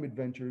Nighttime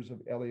Adventures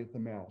of Elliott the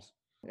Mouse.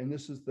 And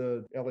this is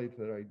the Elliott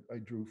that I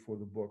drew for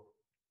the book.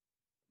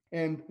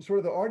 And sort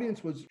of the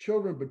audience was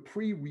children, but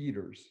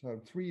pre-readers,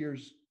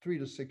 3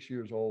 to 6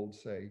 years old,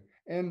 say.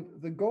 And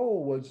the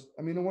goal was,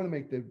 I mean, I want to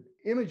make the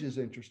images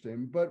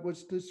interesting, but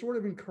was to sort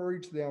of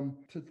encourage them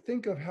to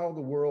think of how the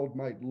world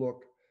might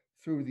look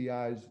through the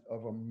eyes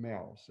of a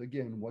mouse.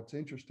 Again, what's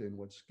interesting,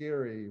 what's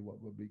scary,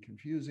 what would be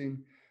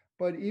confusing,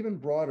 but even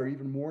broader,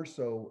 even more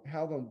so,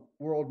 how the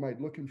world might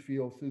look and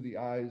feel through the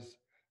eyes,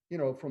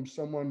 from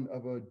someone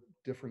of a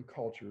different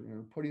culture,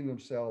 putting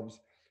themselves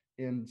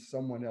in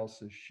someone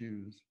else's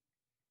shoes.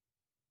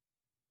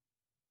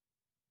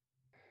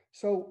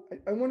 So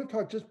I want to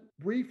talk just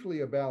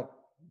briefly about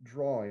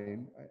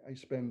drawing. I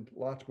spend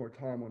lots more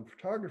time on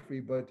photography,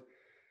 but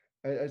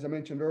as I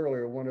mentioned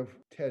earlier, one of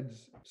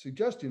Ted's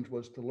suggestions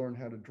was to learn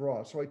how to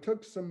draw. So I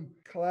took some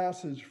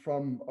classes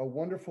from a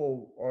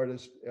wonderful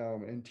artist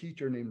and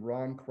teacher named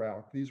Ron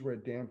Krauk. These were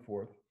at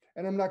Danforth.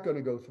 And I'm not going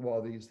to go through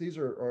all these. These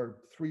are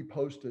three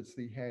post-its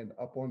that he had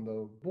up on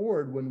the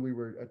board when we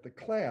were at the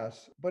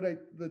class. But I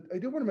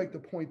do want to make the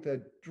point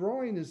that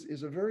drawing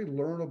is a very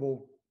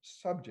learnable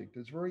subject.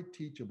 It's very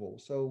teachable.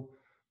 So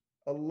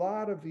a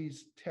lot of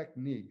these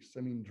techniques,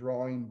 I mean,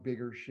 drawing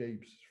bigger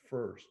shapes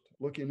first,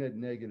 looking at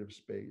negative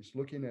space,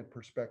 looking at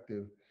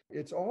perspective,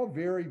 it's all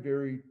very,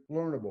 very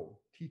learnable,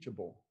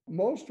 teachable.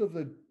 Most of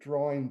the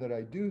drawing that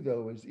I do,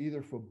 though, is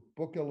either for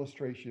book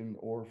illustration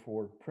or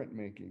for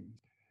printmaking.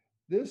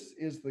 This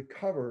is the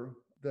cover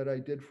that I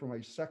did for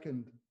my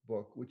second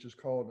book, which is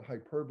called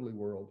Hyperbole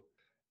World.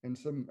 And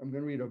I'm going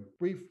to read a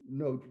brief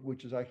note,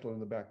 which is actually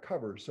on the back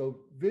cover. So,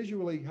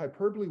 visually,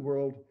 Hyperbole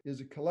World is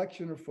a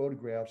collection of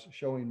photographs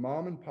showing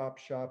mom and pop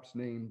shops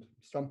named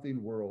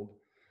Something World,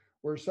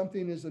 where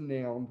something is a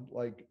noun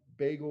like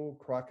bagel,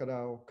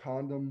 crocodile,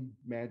 condom,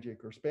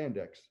 magic, or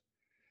spandex.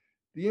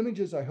 The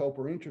images, I hope,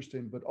 are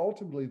interesting, but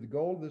ultimately, the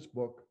goal of this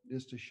book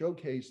is to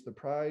showcase the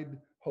pride,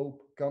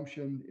 hope,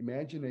 gumption,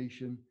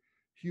 imagination,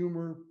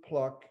 humor,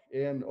 pluck,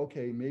 and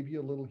okay, maybe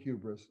a little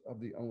hubris of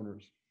the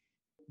owners.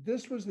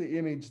 This was the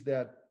image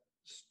that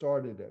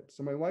started it.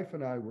 So my wife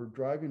and I were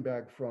driving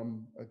back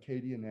from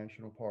Acadia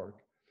National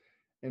Park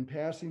and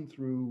passing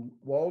through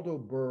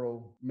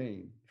Waldoboro,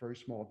 Maine, very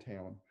small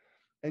town,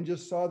 and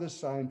just saw this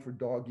sign for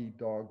Dog Eat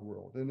Dog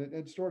World. And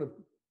it sort of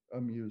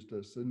amused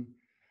us. And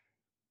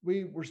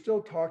we were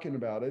still talking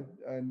about it,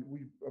 and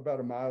we about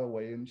a mile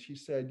away, and she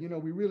said,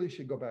 we really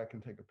should go back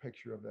and take a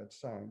picture of that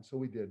sign. So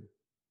we did.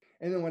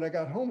 And then when I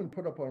got home and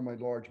put up on my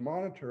large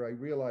monitor, I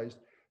realized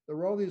there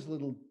were all these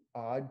little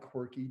odd,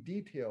 quirky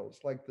details,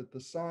 like that the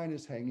sign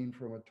is hanging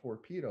from a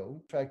torpedo.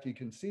 In fact, you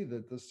can see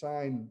that the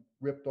sign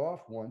ripped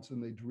off once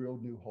and they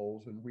drilled new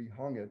holes and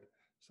rehung it.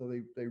 So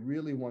they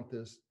really want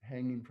this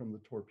hanging from the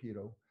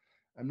torpedo.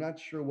 I'm not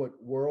sure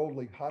what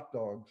worldly hot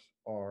dogs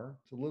are.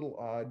 It's a little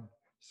odd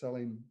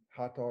selling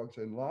hot dogs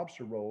and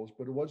lobster rolls,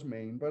 but it was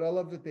Maine. But I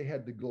love that they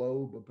had the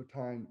globe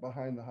behind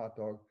the hot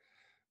dog,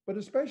 but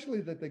especially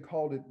that they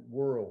called it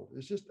world.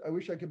 It's just, I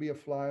wish I could be a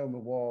fly on the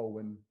wall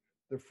when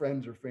their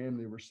friends or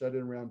family were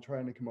sitting around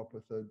trying to come up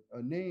with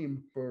a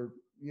name for,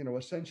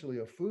 essentially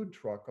a food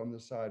truck on the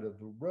side of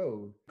the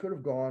road. Could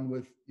have gone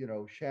with,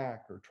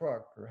 shack or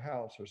truck or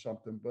house or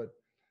something,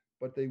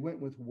 but they went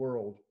with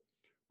world.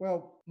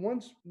 Well,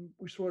 once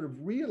we sort of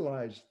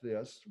realized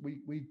this,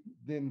 we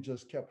then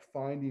just kept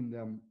finding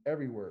them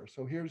everywhere.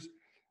 So here's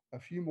a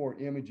few more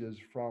images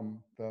from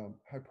the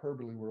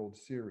Hyperbole World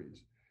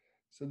series.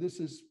 So this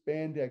is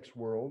Spandex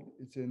World.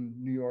 It's in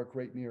New York,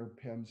 right near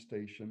Penn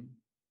Station.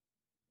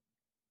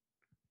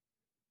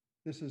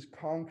 This is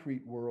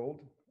Concrete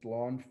World,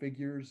 lawn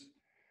figures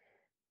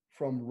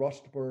from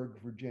Rustburg,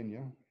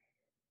 Virginia.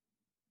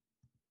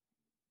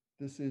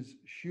 This is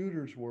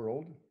Shooter's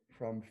World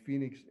from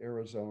Phoenix,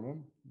 Arizona.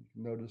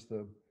 Notice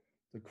the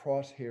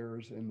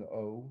crosshairs in the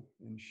O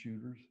in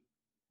Shooters.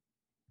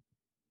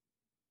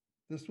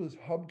 This was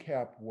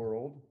Hubcap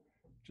World,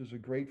 which is a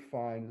great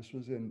find. This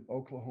was in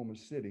Oklahoma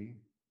City.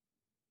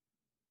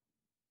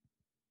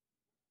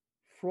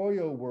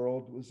 Froyo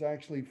World was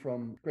actually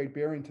from Great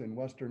Barrington,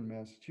 Western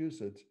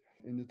Massachusetts.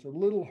 And it's a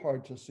little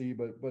hard to see,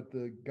 but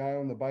the guy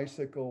on the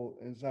bicycle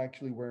is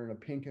actually wearing a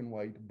pink and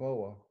white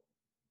boa.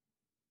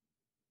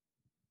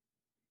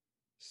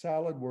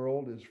 Salad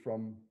World is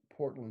from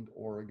Portland,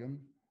 Oregon.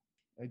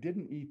 I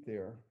didn't eat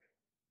there.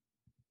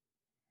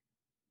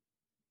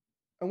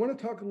 I want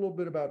to talk a little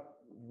bit about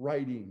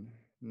writing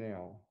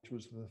now, which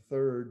was the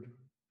third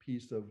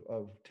piece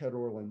of Ted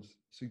Orland's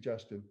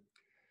suggestion.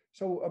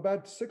 So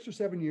about 6 or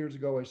 7 years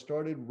ago, I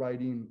started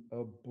writing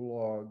a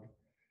blog,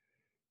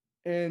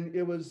 and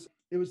there was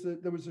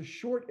a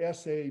short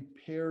essay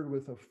paired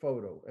with a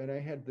photo, and I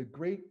had the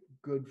great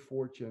good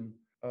fortune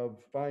of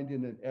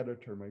finding an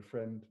editor, my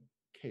friend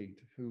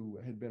Kate, who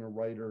had been a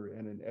writer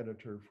and an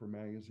editor for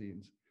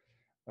magazines.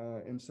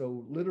 And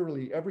so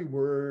literally every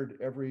word,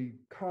 every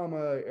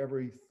comma,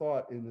 every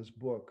thought in this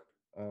book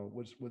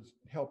was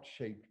helped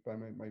shaped by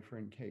my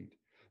friend Kate.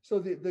 So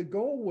the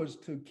goal was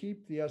to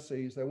keep the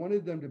essays. I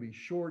wanted them to be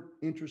short,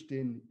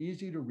 interesting,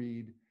 easy to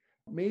read,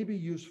 maybe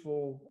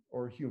useful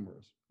or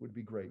humorous would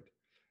be great.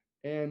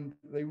 And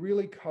they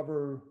really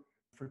cover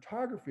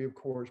photography, of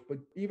course, but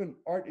even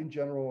art in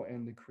general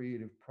and the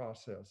creative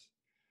process.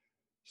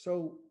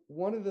 So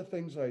one of the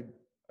things I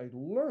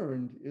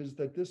learned is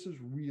that this is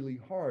really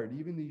hard.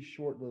 Even these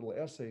short little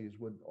essays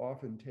would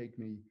often take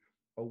me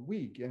a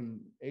week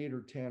and 8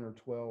 or 10 or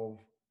 12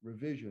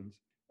 revisions.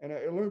 And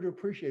I learned to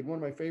appreciate one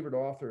of my favorite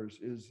authors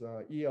is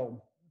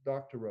E.L.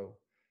 Doctorow.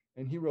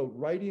 And he wrote,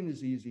 "Writing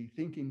is easy,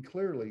 thinking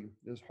clearly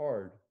is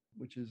hard,"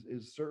 which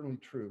is certainly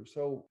true.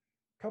 So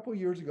a couple of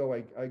years ago,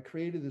 I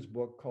created this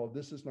book called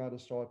This Is Not a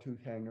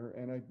Sawtooth Hanger.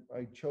 And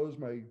I chose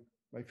my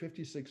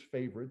 56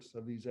 favorites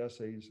of these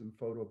essays and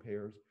photo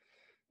pairs.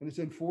 And it's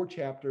in 4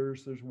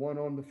 chapters. There's one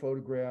on the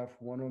photograph,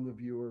 one on the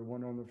viewer,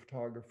 one on the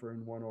photographer,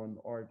 and one on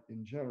art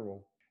in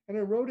general. And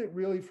I wrote it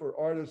really for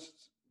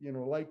artists,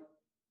 like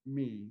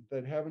me,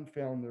 that haven't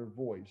found their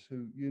voice,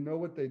 who know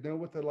what they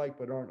like,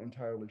 but aren't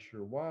entirely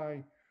sure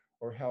why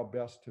or how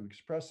best to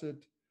express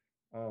it.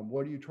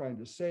 What are you trying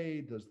to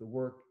say? Does the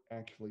work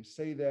actually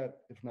say that?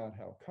 If not,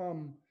 how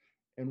come?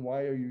 And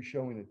why are you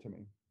showing it to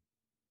me?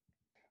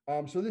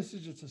 So this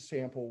is just a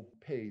sample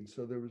page.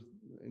 So there was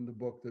in the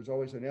book, there's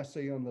always an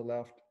essay on the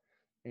left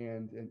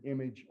and an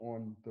image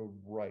on the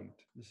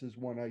right. This is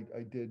one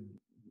I did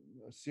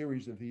a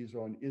series of these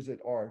on Is It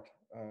Art?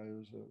 It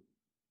was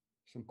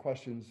some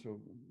questions, so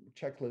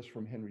checklist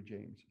from Henry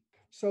James.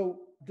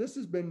 So this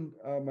has been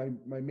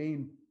my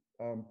main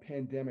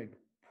pandemic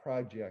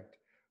project,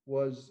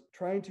 was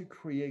trying to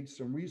create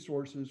some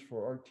resources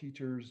for our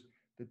teachers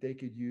that they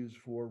could use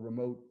for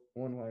remote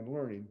online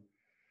learning.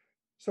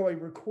 So I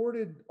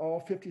recorded all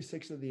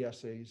 56 of the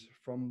essays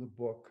from the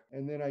book,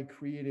 and then I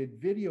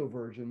created video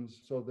versions.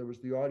 So there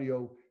was the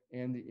audio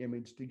and the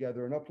image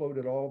together, and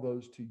uploaded all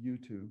those to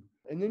YouTube,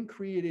 and then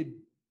created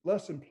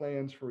lesson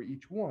plans for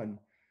each one,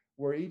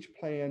 where each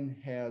plan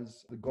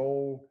has the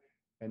goal,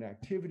 an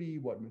activity,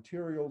 what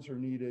materials are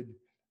needed,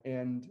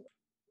 and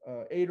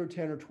 8 or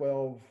 10 or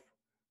 12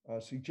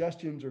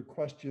 suggestions or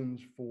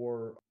questions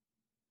for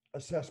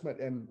assessment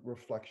and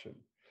reflection.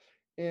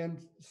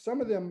 And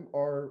some of them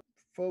are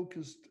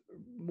focused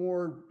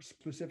more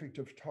specific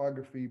to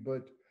photography,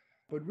 but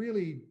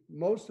really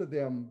most of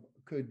them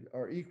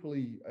are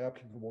equally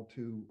applicable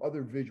to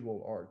other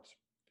visual arts.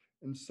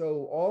 And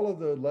so all of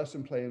the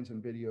lesson plans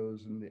and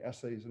videos and the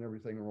essays and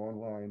everything are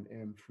online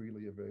and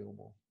freely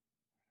available.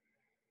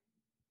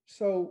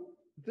 So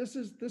this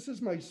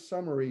is my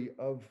summary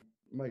of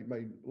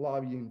my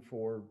lobbying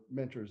for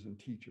mentors and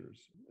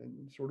teachers,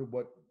 and sort of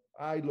what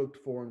I looked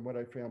for and what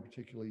I found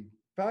particularly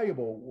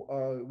valuable.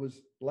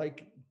 Was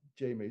like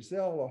Jay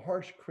Maisel, a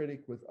harsh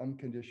critic with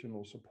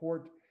unconditional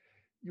support.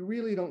 You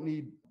really don't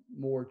need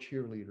more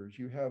cheerleaders.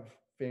 You have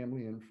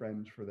family and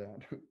friends for that.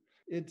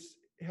 It's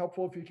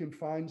helpful if you can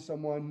find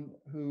someone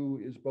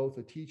who is both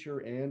a teacher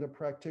and a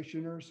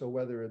practitioner. So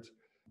whether it's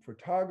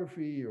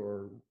photography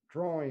or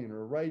drawing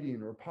or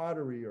writing or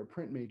pottery or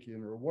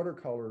printmaking or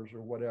watercolors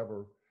or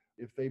whatever,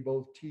 if they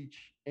both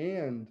teach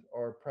and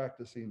are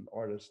practicing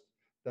artists,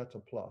 that's a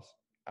plus.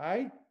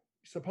 I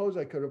suppose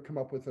I could have come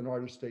up with an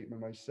artist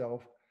statement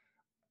myself.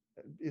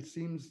 It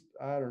seems,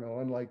 I don't know,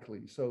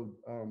 unlikely. So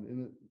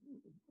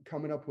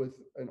coming up with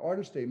an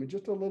artist statement,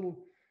 just a little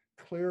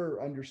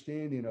clearer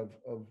understanding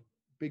of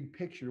big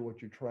picture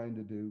what you're trying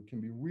to do, can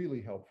be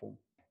really helpful.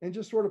 And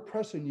just sort of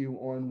pressing you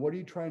on, what are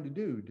you trying to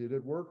do? Did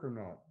it work or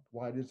not?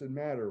 Why does it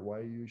matter? Why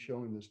are you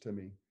showing this to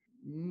me?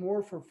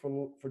 More for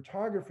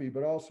photography,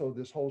 but also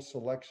this whole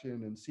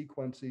selection and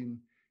sequencing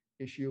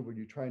issue when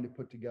you're trying to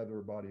put together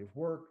a body of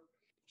work,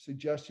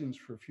 suggestions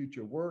for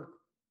future work.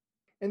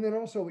 And then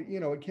also,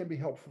 it can be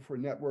helpful for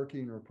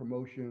networking or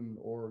promotion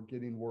or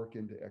getting work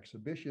into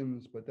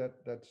exhibitions, but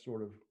that's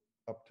sort of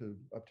up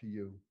to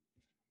you.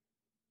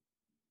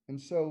 And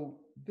so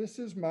this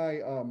is my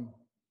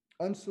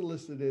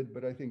unsolicited,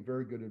 but I think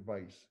very good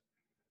advice.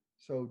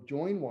 So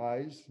join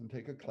WISE and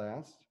take a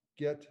class.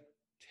 Get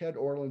Ted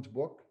Orland's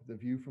book, The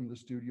View from the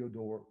Studio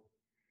Door.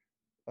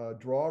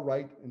 Draw,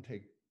 write, and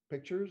take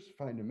pictures.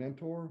 Find a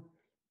mentor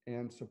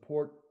and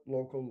support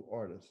local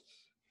artists.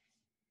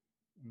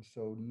 And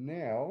so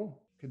now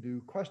could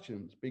do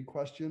questions, big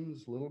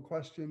questions, little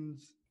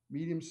questions,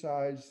 medium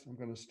size. I'm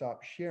going to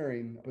stop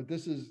sharing, but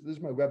this is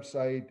my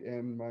website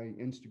and my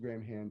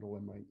Instagram handle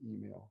and my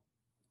email.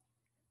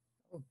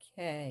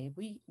 Okay,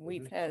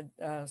 we've had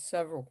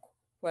several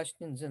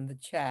questions in the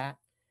chat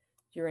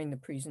during the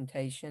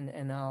presentation,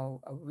 and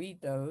I'll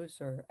read those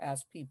or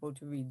ask people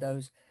to read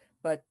those.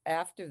 But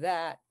after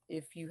that,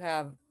 if you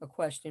have a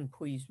question,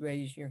 please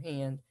raise your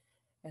hand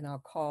and I'll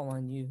call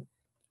on you.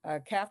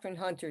 Catherine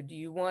Hunter, do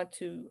you want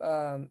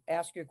to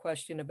ask your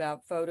question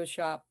about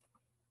Photoshop?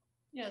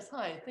 Yes,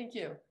 hi, thank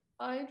you.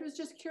 I was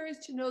just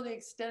curious to know the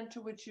extent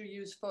to which you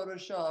use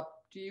Photoshop.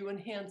 Do you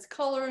enhance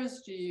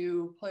colors? Do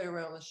you play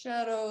around with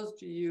shadows?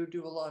 Do you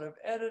do a lot of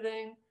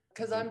editing?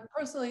 Because I'm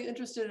personally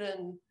interested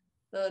in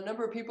the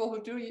number of people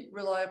who do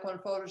rely upon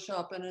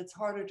Photoshop, and it's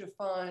harder to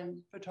find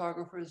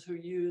photographers who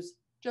use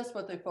just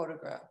what they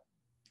photograph.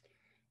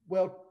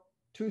 Well,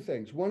 two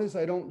things. One is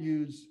I don't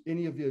use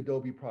any of the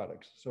Adobe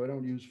products. So I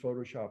don't use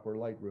Photoshop or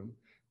Lightroom.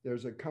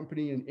 There's a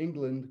company in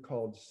England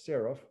called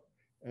Serif,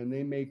 And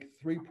they make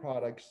three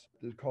products.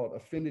 They're called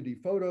Affinity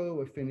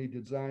Photo, Affinity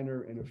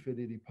Designer, and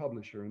Affinity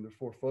Publisher. And they're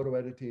for photo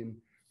editing,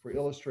 for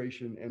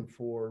illustration, and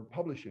for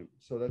publishing.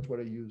 So that's what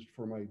I used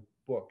for my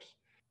books.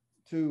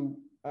 To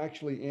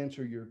actually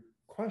answer your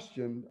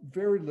question,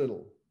 very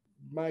little.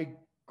 My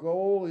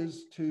goal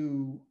is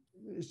to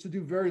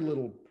do very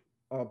little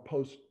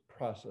post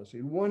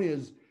processing. One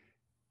is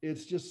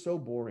it's just so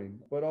boring,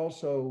 but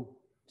also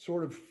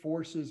sort of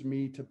forces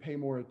me to pay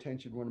more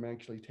attention when I'm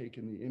actually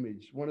taking the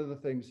image. One of the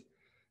things,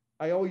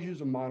 I always use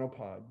a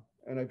monopod,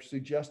 and I've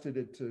suggested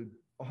it to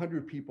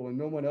 100 people, and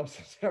no one else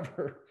has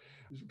ever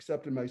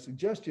accepted my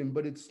suggestion,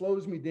 but it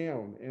slows me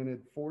down and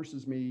it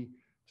forces me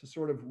to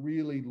sort of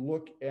really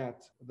look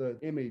at the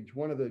image.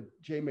 One of the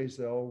Jay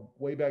Maisel,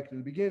 way back to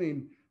the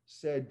beginning,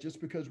 said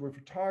just because we're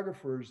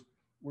photographers,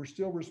 we're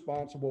still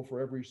responsible for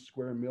every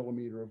square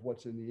millimeter of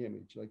what's in the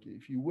image. Like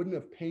if you wouldn't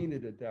have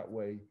painted it that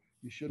way,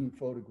 you shouldn't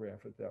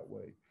photograph it that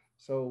way.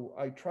 So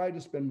I try to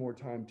spend more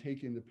time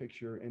taking the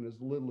picture and as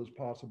little as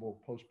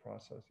possible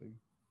post-processing.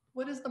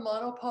 What is the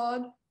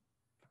monopod?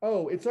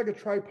 Oh, it's like a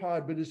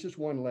tripod, but it's just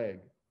one leg.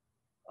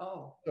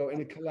 Oh. So, and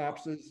it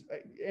collapses.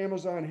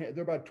 Amazon,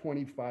 they're about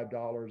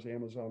 $25.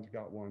 Amazon's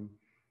got one,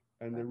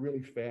 and they're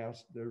really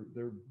fast.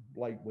 They're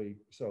lightweight.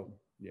 So,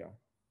 yeah.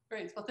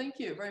 Great. Well, thank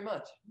you very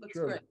much. Looks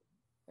Sure. great.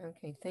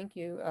 Okay, thank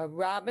you.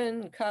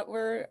 Robin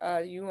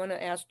Cutler, you want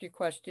to ask your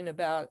question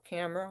about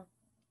camera?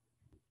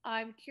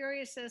 I'm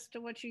curious as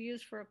to what you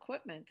use for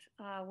equipment.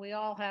 We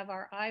all have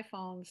our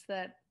iPhones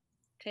that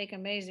take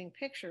amazing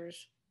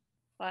pictures,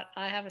 but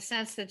I have a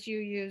sense that you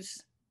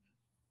use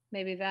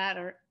maybe that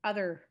or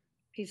other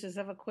pieces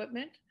of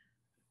equipment.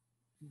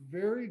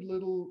 Very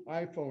little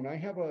iPhone. I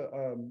have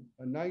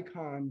a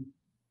Nikon,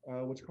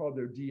 what's called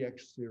their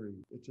DX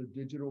series. It's a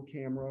digital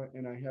camera,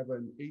 and I have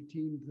an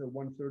 18 to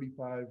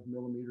 135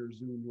 millimeter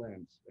zoom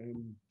lens,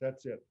 and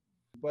that's it.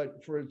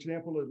 But for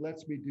example, it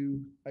lets me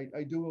do,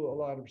 I do a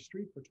lot of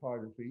street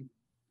photography.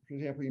 For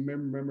example, you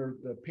remember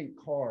the pink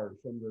car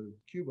from the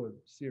Cuba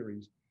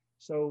series.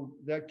 So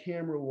that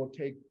camera will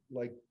take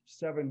like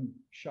 7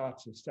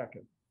 shots a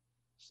second.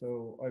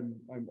 So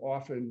I'm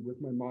often with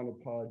my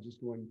monopod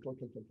just going click,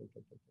 click, click, click,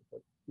 click, click,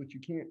 click, which you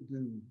can't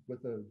do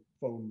with a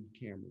phone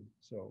camera.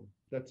 So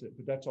that's it.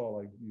 But that's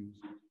all I use.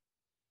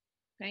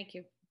 Thank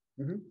you.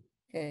 Mm-hmm.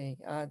 Okay,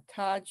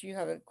 Todd, you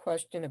have a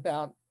question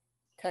about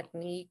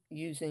technique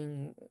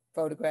using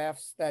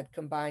photographs that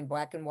combine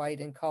black and white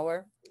and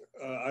color?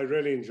 I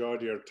really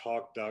enjoyed your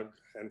talk, Doug.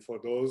 And for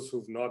those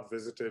who've not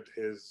visited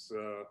his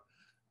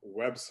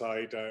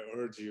website, I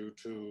urge you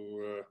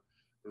to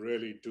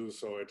really do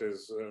so. It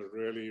is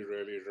really,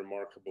 really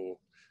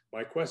remarkable.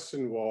 My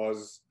question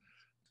was,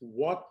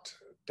 what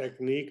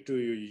technique do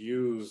you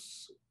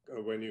use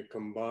when you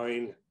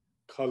combine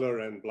color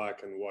and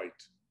black and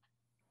white?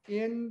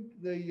 In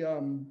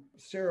the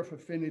Serif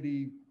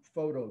Affinity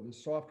Photo, the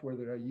software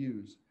that I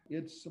use,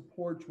 it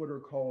supports what are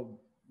called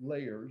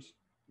layers,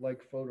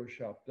 like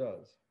Photoshop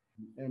does.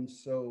 And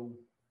so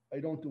I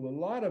don't do a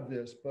lot of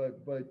this, but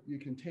you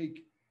can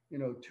take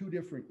 2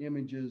 different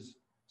images.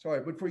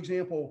 Sorry, but for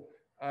example,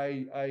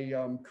 I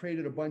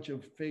created a bunch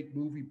of fake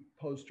movie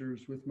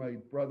posters with my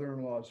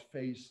brother-in-law's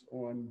face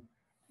on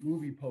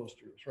movie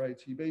posters, right?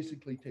 So you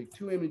basically take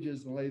 2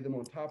 images and lay them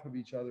on top of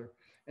each other,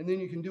 and then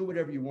you can do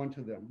whatever you want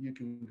to them. You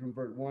can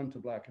convert one to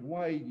black and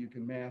white, you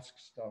can mask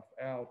stuff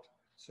out.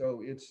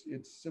 So it's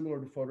similar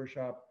to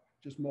Photoshop,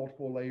 just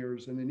multiple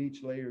layers, and in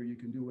each layer you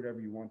can do whatever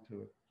you want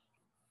to it.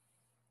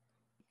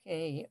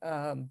 Okay,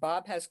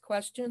 Bob has a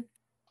question.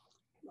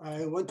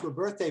 I went to a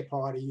birthday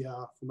party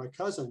for my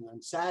cousin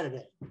on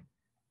Saturday,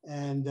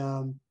 and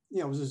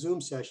it was a Zoom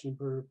session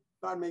for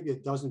about maybe a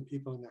dozen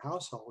people in the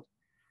household,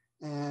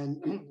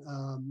 and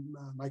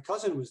my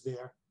cousin was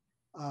there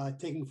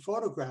taking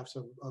photographs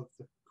of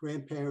the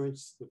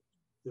grandparents,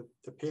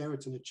 the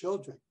parents, and the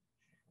children,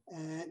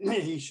 and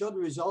he showed the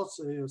results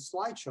in a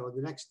slideshow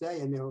the next day,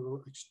 and they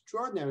were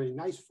extraordinarily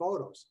nice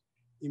photos.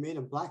 He made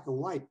them black and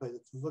white, but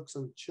it looks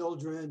of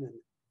children and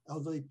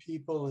elderly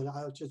people, and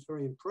I was just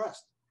very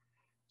impressed.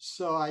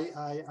 So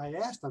I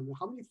asked him,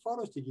 how many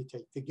photos did you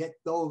take to get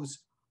those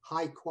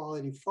high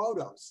quality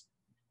photos?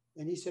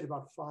 And he said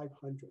about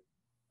 500.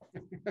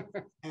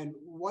 And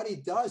what he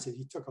does is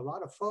he took a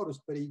lot of photos,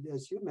 but he,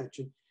 as you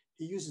mentioned,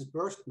 he uses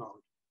burst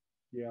mode.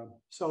 Yeah.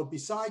 So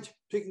besides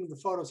picking the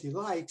photos he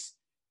likes,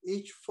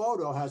 each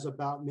photo has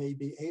about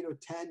maybe 8 or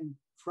 10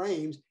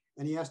 frames,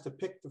 and he has to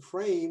pick the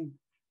frame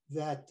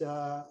that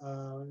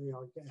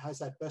has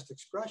that best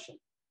expression.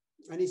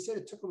 And he said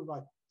it took him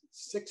about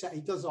 6 hours.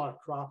 He does a lot of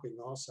cropping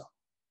also.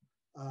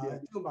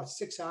 It took him about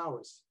 6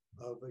 hours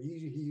of,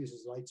 he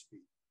uses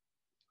Lightspeed.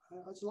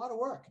 It's a lot of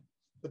work,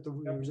 but the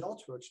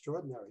results were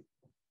extraordinary.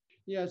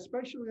 Yeah,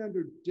 especially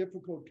under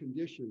difficult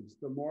conditions.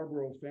 The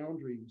Marlboro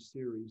Foundry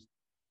series,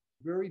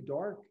 very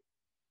dark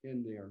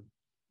in there.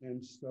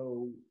 And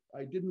so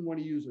I didn't want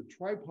to use a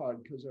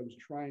tripod because I was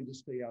trying to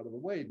stay out of the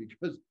way,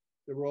 because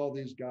there were all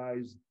these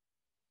guys,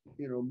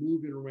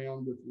 moving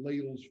around with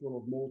ladles full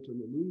of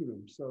molten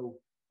aluminum. So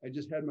I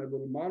just had my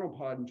little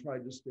monopod and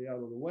tried to stay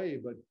out of the way.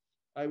 But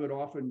I would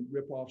often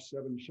rip off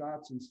 7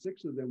 shots and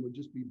 6 of them would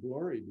just be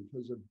blurry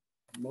because of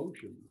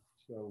motion.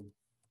 So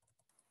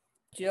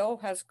Jill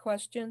has a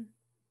question.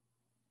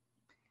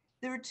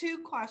 There were 2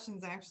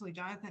 questions actually,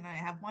 Jonathan and I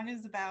have. One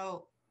is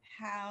about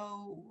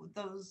how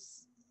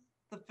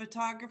the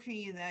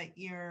photography that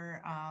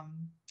you're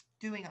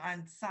doing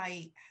on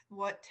site,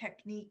 what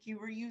technique you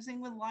were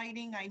using with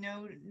lighting. I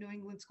know New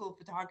England School of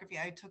Photography,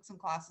 I took some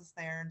classes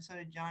there and so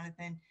did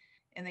Jonathan,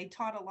 and they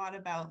taught a lot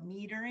about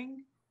metering.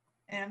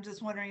 And I'm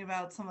just wondering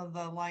about some of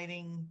the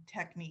lighting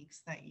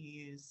techniques that you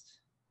used.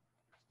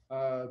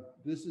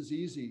 this is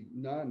easy.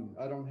 None.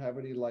 I don't have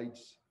any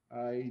lights.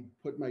 I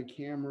put my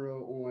camera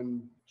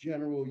on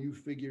general, you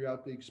figure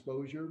out the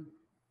exposure.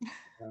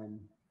 And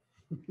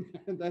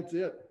that's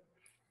it.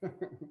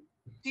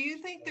 Do you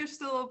think there's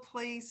still a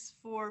place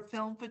for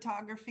film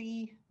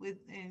photography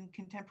in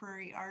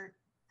contemporary art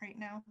right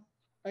now?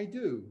 I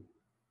do.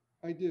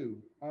 I do.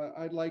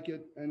 I like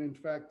it. And in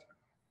fact,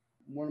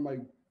 one of my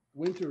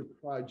winter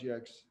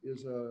projects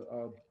is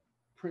a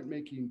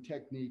printmaking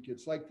technique.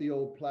 It's like the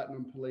old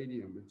platinum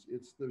palladium.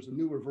 There's a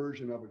newer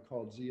version of it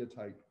called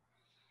zeotype.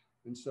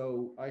 And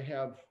so I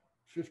have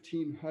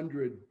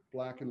 1,500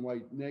 black and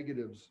white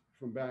negatives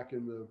from back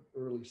in the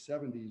early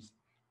 70s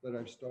that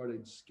I've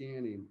started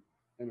scanning,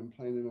 and I'm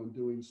planning on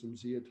doing some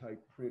zeotype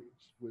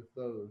prints with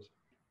those.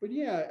 But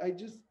yeah,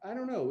 I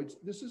don't know.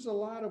 This is a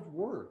lot of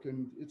work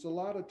and it's a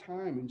lot of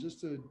time, and just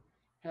to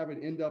have it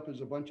end up as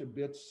a bunch of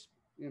bits,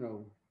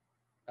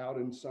 out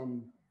in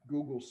some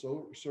Google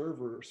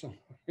server or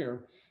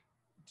somewhere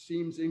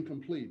seems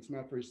incomplete. It's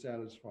not very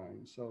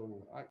satisfying.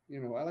 So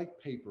I like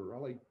paper. I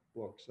like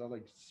books. I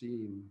like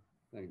seeing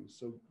things.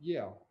 So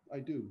yeah, I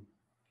do.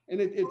 And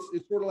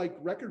it's sort of like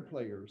record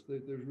players.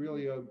 There's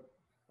really a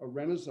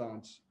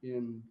renaissance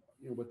in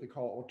what they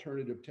call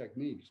alternative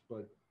techniques,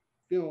 but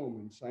film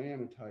and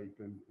cyanotype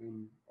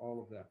and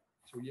all of that.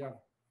 So yeah.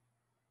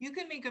 You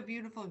can make a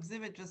beautiful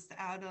exhibit just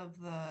out of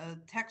the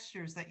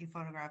textures that you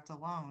photographed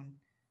alone.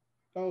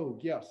 Oh,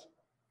 yes.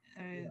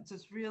 It's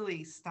just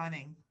really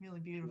stunning, really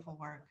beautiful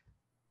work.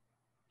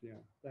 Yeah,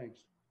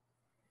 thanks.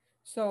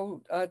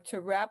 So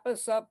to wrap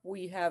us up,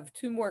 we have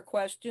 2 more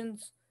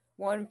questions,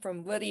 one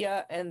from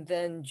Lydia and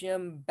then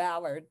Jim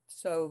Ballard.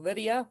 So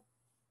Lydia?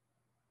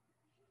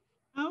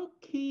 How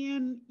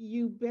can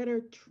you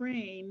better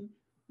train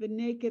the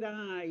naked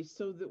eye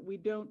so that we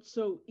don't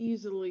so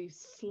easily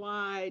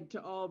slide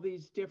to all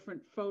these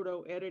different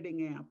photo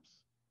editing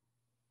apps?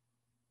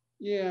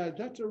 Yeah,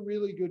 that's a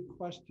really good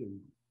question.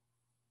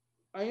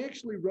 I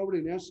actually wrote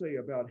an essay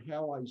about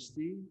how I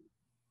see,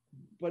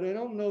 but I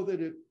don't know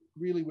that it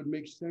really would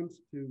make sense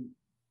to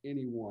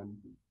anyone.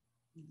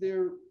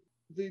 The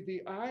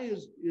eye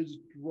is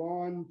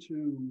drawn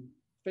to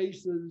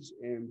faces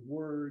and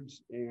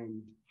words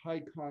and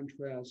high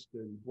contrast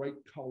and bright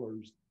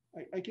colors.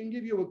 I can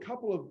give you a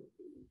couple of,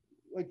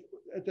 like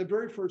at the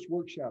very first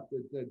workshop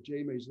that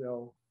Jay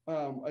Maisel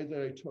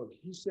that I took,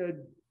 he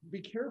said, be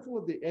careful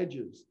of the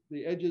edges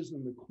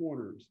and the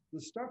corners.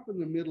 The stuff in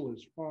the middle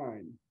is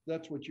fine.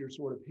 That's what you're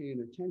sort of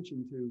paying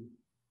attention to.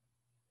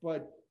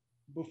 But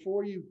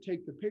before you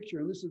take the picture,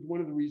 and this is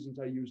one of the reasons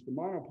I use the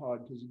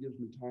monopod, because it gives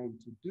me time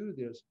to do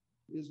this,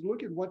 is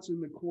look at what's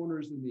in the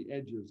corners and the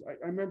edges.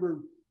 I remember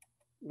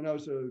when I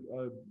was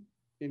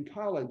in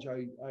college,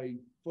 I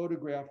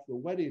photographed the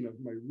wedding of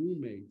my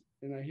roommate,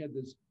 and I had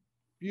this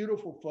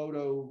beautiful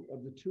photo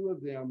of the 2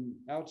 of them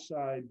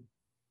outside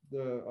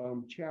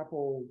the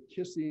chapel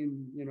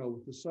kissing,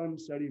 with the sun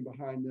setting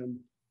behind them.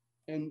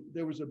 And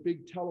there was a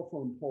big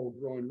telephone pole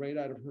growing right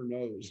out of her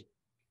nose.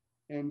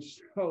 And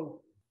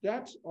so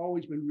that's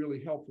always been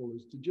really helpful,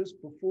 is to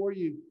just, before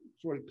you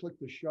sort of click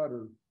the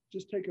shutter,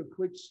 just take a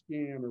quick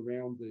scan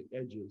around the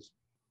edges.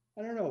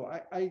 I don't know.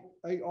 I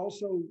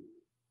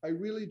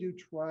really do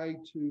try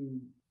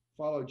to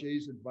follow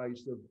Jay's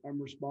advice of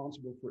I'm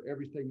responsible for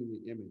everything in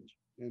the image.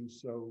 And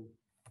so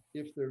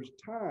if there's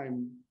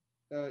time,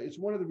 it's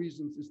one of the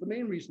reasons, it's the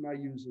main reason I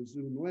use a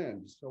zoom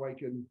lens. So I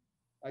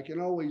can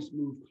always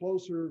move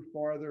closer,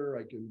 farther,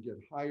 I can get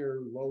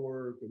higher,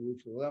 lower, I can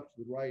move to the left,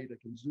 to the right, I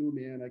can zoom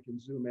in, I can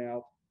zoom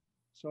out.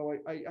 So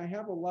I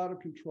have a lot of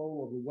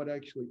control over what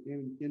actually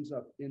ends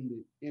up in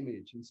the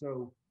image. And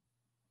so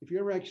if you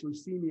ever actually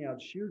see me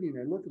out shooting,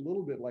 I look a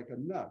little bit like a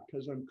nut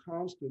because I'm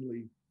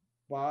constantly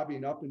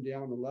bobbing up and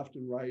down and left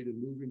and right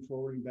and moving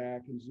forward and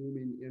back and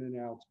zooming in and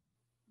out.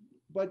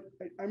 But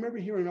I remember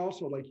hearing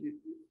also, like,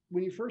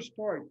 when you first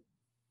start,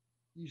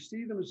 you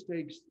see the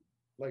mistakes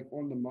like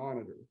on the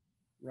monitor,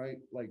 right?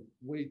 Like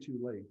way too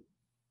late.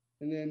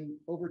 And then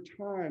over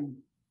time,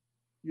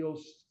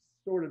 you'll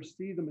sort of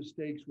see the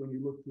mistakes when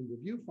you look through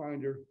the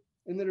viewfinder.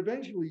 And then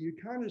eventually you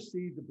kind of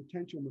see the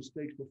potential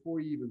mistakes before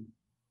you even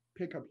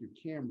pick up your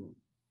camera.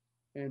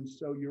 And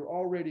so you're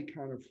already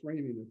kind of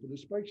framing it, but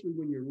especially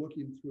when you're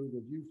looking through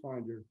the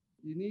viewfinder,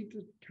 you need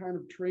to kind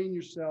of train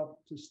yourself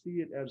to see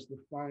it as the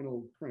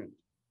final print.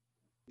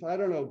 So I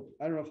don't know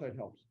if that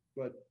helps,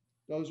 but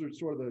those are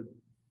sort of the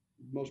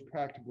most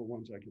practical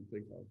ones I can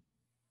think of.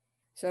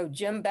 So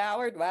Jim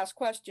Ballard, last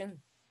question.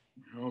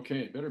 Okay,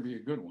 it better be a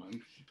good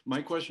one.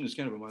 My question is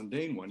kind of a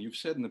mundane one. You've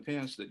said in the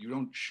past that you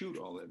don't shoot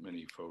all that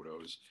many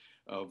photos,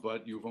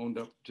 but you've owned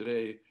up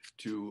today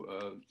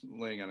to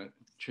laying on a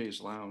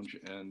chaise lounge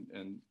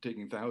and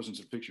taking thousands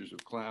of pictures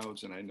of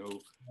clouds. And I know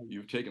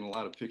you've taken a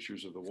lot of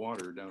pictures of the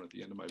water down at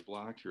the end of my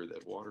block here,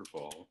 that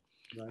waterfall.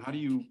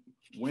 Right.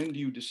 When do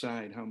you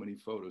decide how many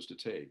photos to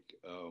take?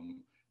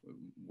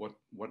 What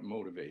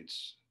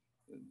motivates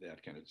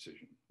that kind of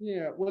decision?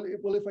 Yeah, well,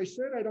 if I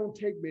said I don't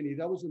take many,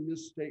 that was a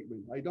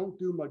misstatement. I don't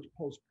do much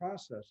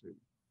post-processing.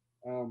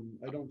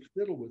 I don't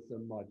fiddle with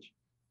them much.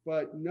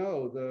 But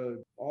no,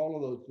 all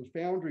of those, the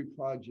Foundry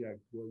project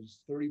was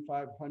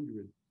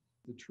 3,500.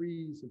 The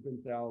trees have been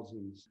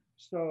thousands.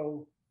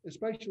 So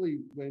especially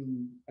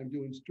when I'm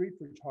doing street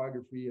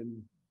photography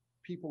and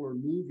people are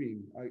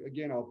moving,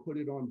 again, I'll put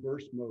it on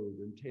burst mode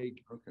and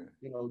take, Okay.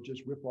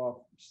 just rip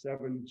off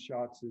 7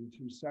 shots in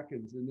 2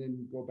 seconds and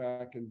then go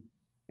back and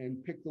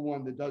pick the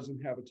one that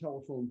doesn't have a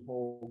telephone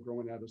pole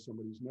growing out of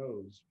somebody's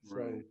nose. So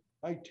Right.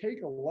 I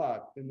take a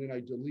lot and then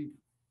I delete,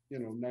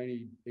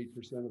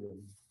 98% of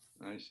them.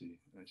 I see.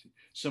 I see.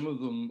 Some of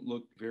them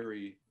look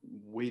very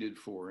waited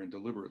for and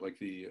deliberate, like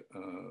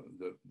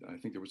I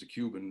think there was a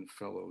Cuban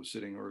fellow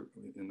sitting or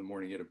in the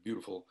morning. He had a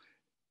beautiful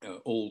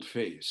old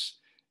face,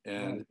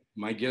 and Right.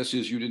 my guess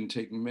is you didn't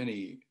take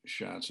many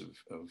shots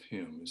of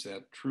him. Is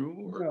that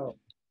true? Or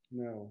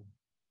No,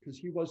 because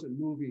he wasn't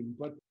moving.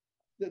 But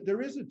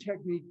there is a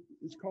technique.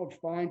 It's called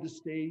find the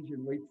stage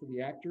and wait for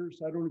the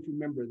actors. I don't know if you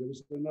remember. There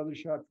was another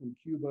shot from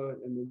Cuba,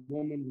 and the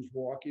woman was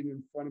walking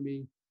in front of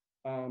me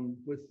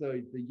with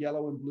the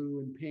yellow and blue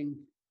and pink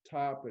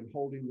top and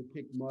holding the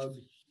pink mug.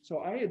 So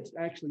I had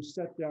actually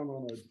sat down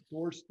on a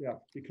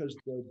doorstep because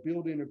the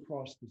building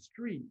across the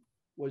street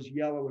was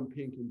yellow and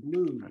pink and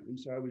blue. And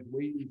so I was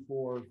waiting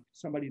for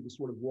somebody to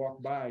sort of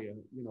walk by,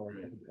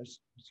 a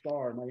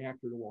star, my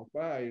actor to walk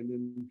by. And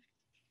then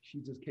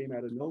she just came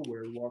out of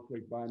nowhere and walked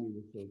right by me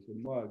with the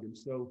mug. And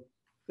so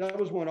that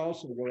was one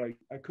also where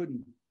I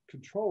couldn't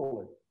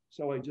control it.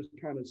 So I just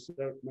kind of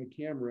set my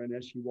camera and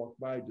as she walked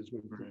by, just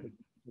went, Right.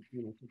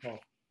 took off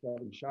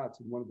 7 shots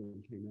and one of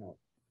them came out.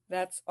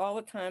 That's all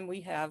the time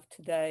we have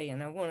today.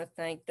 And I want to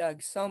thank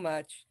Doug so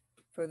much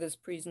for this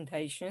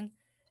presentation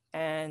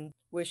and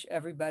wish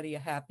everybody a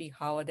happy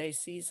holiday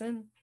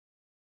season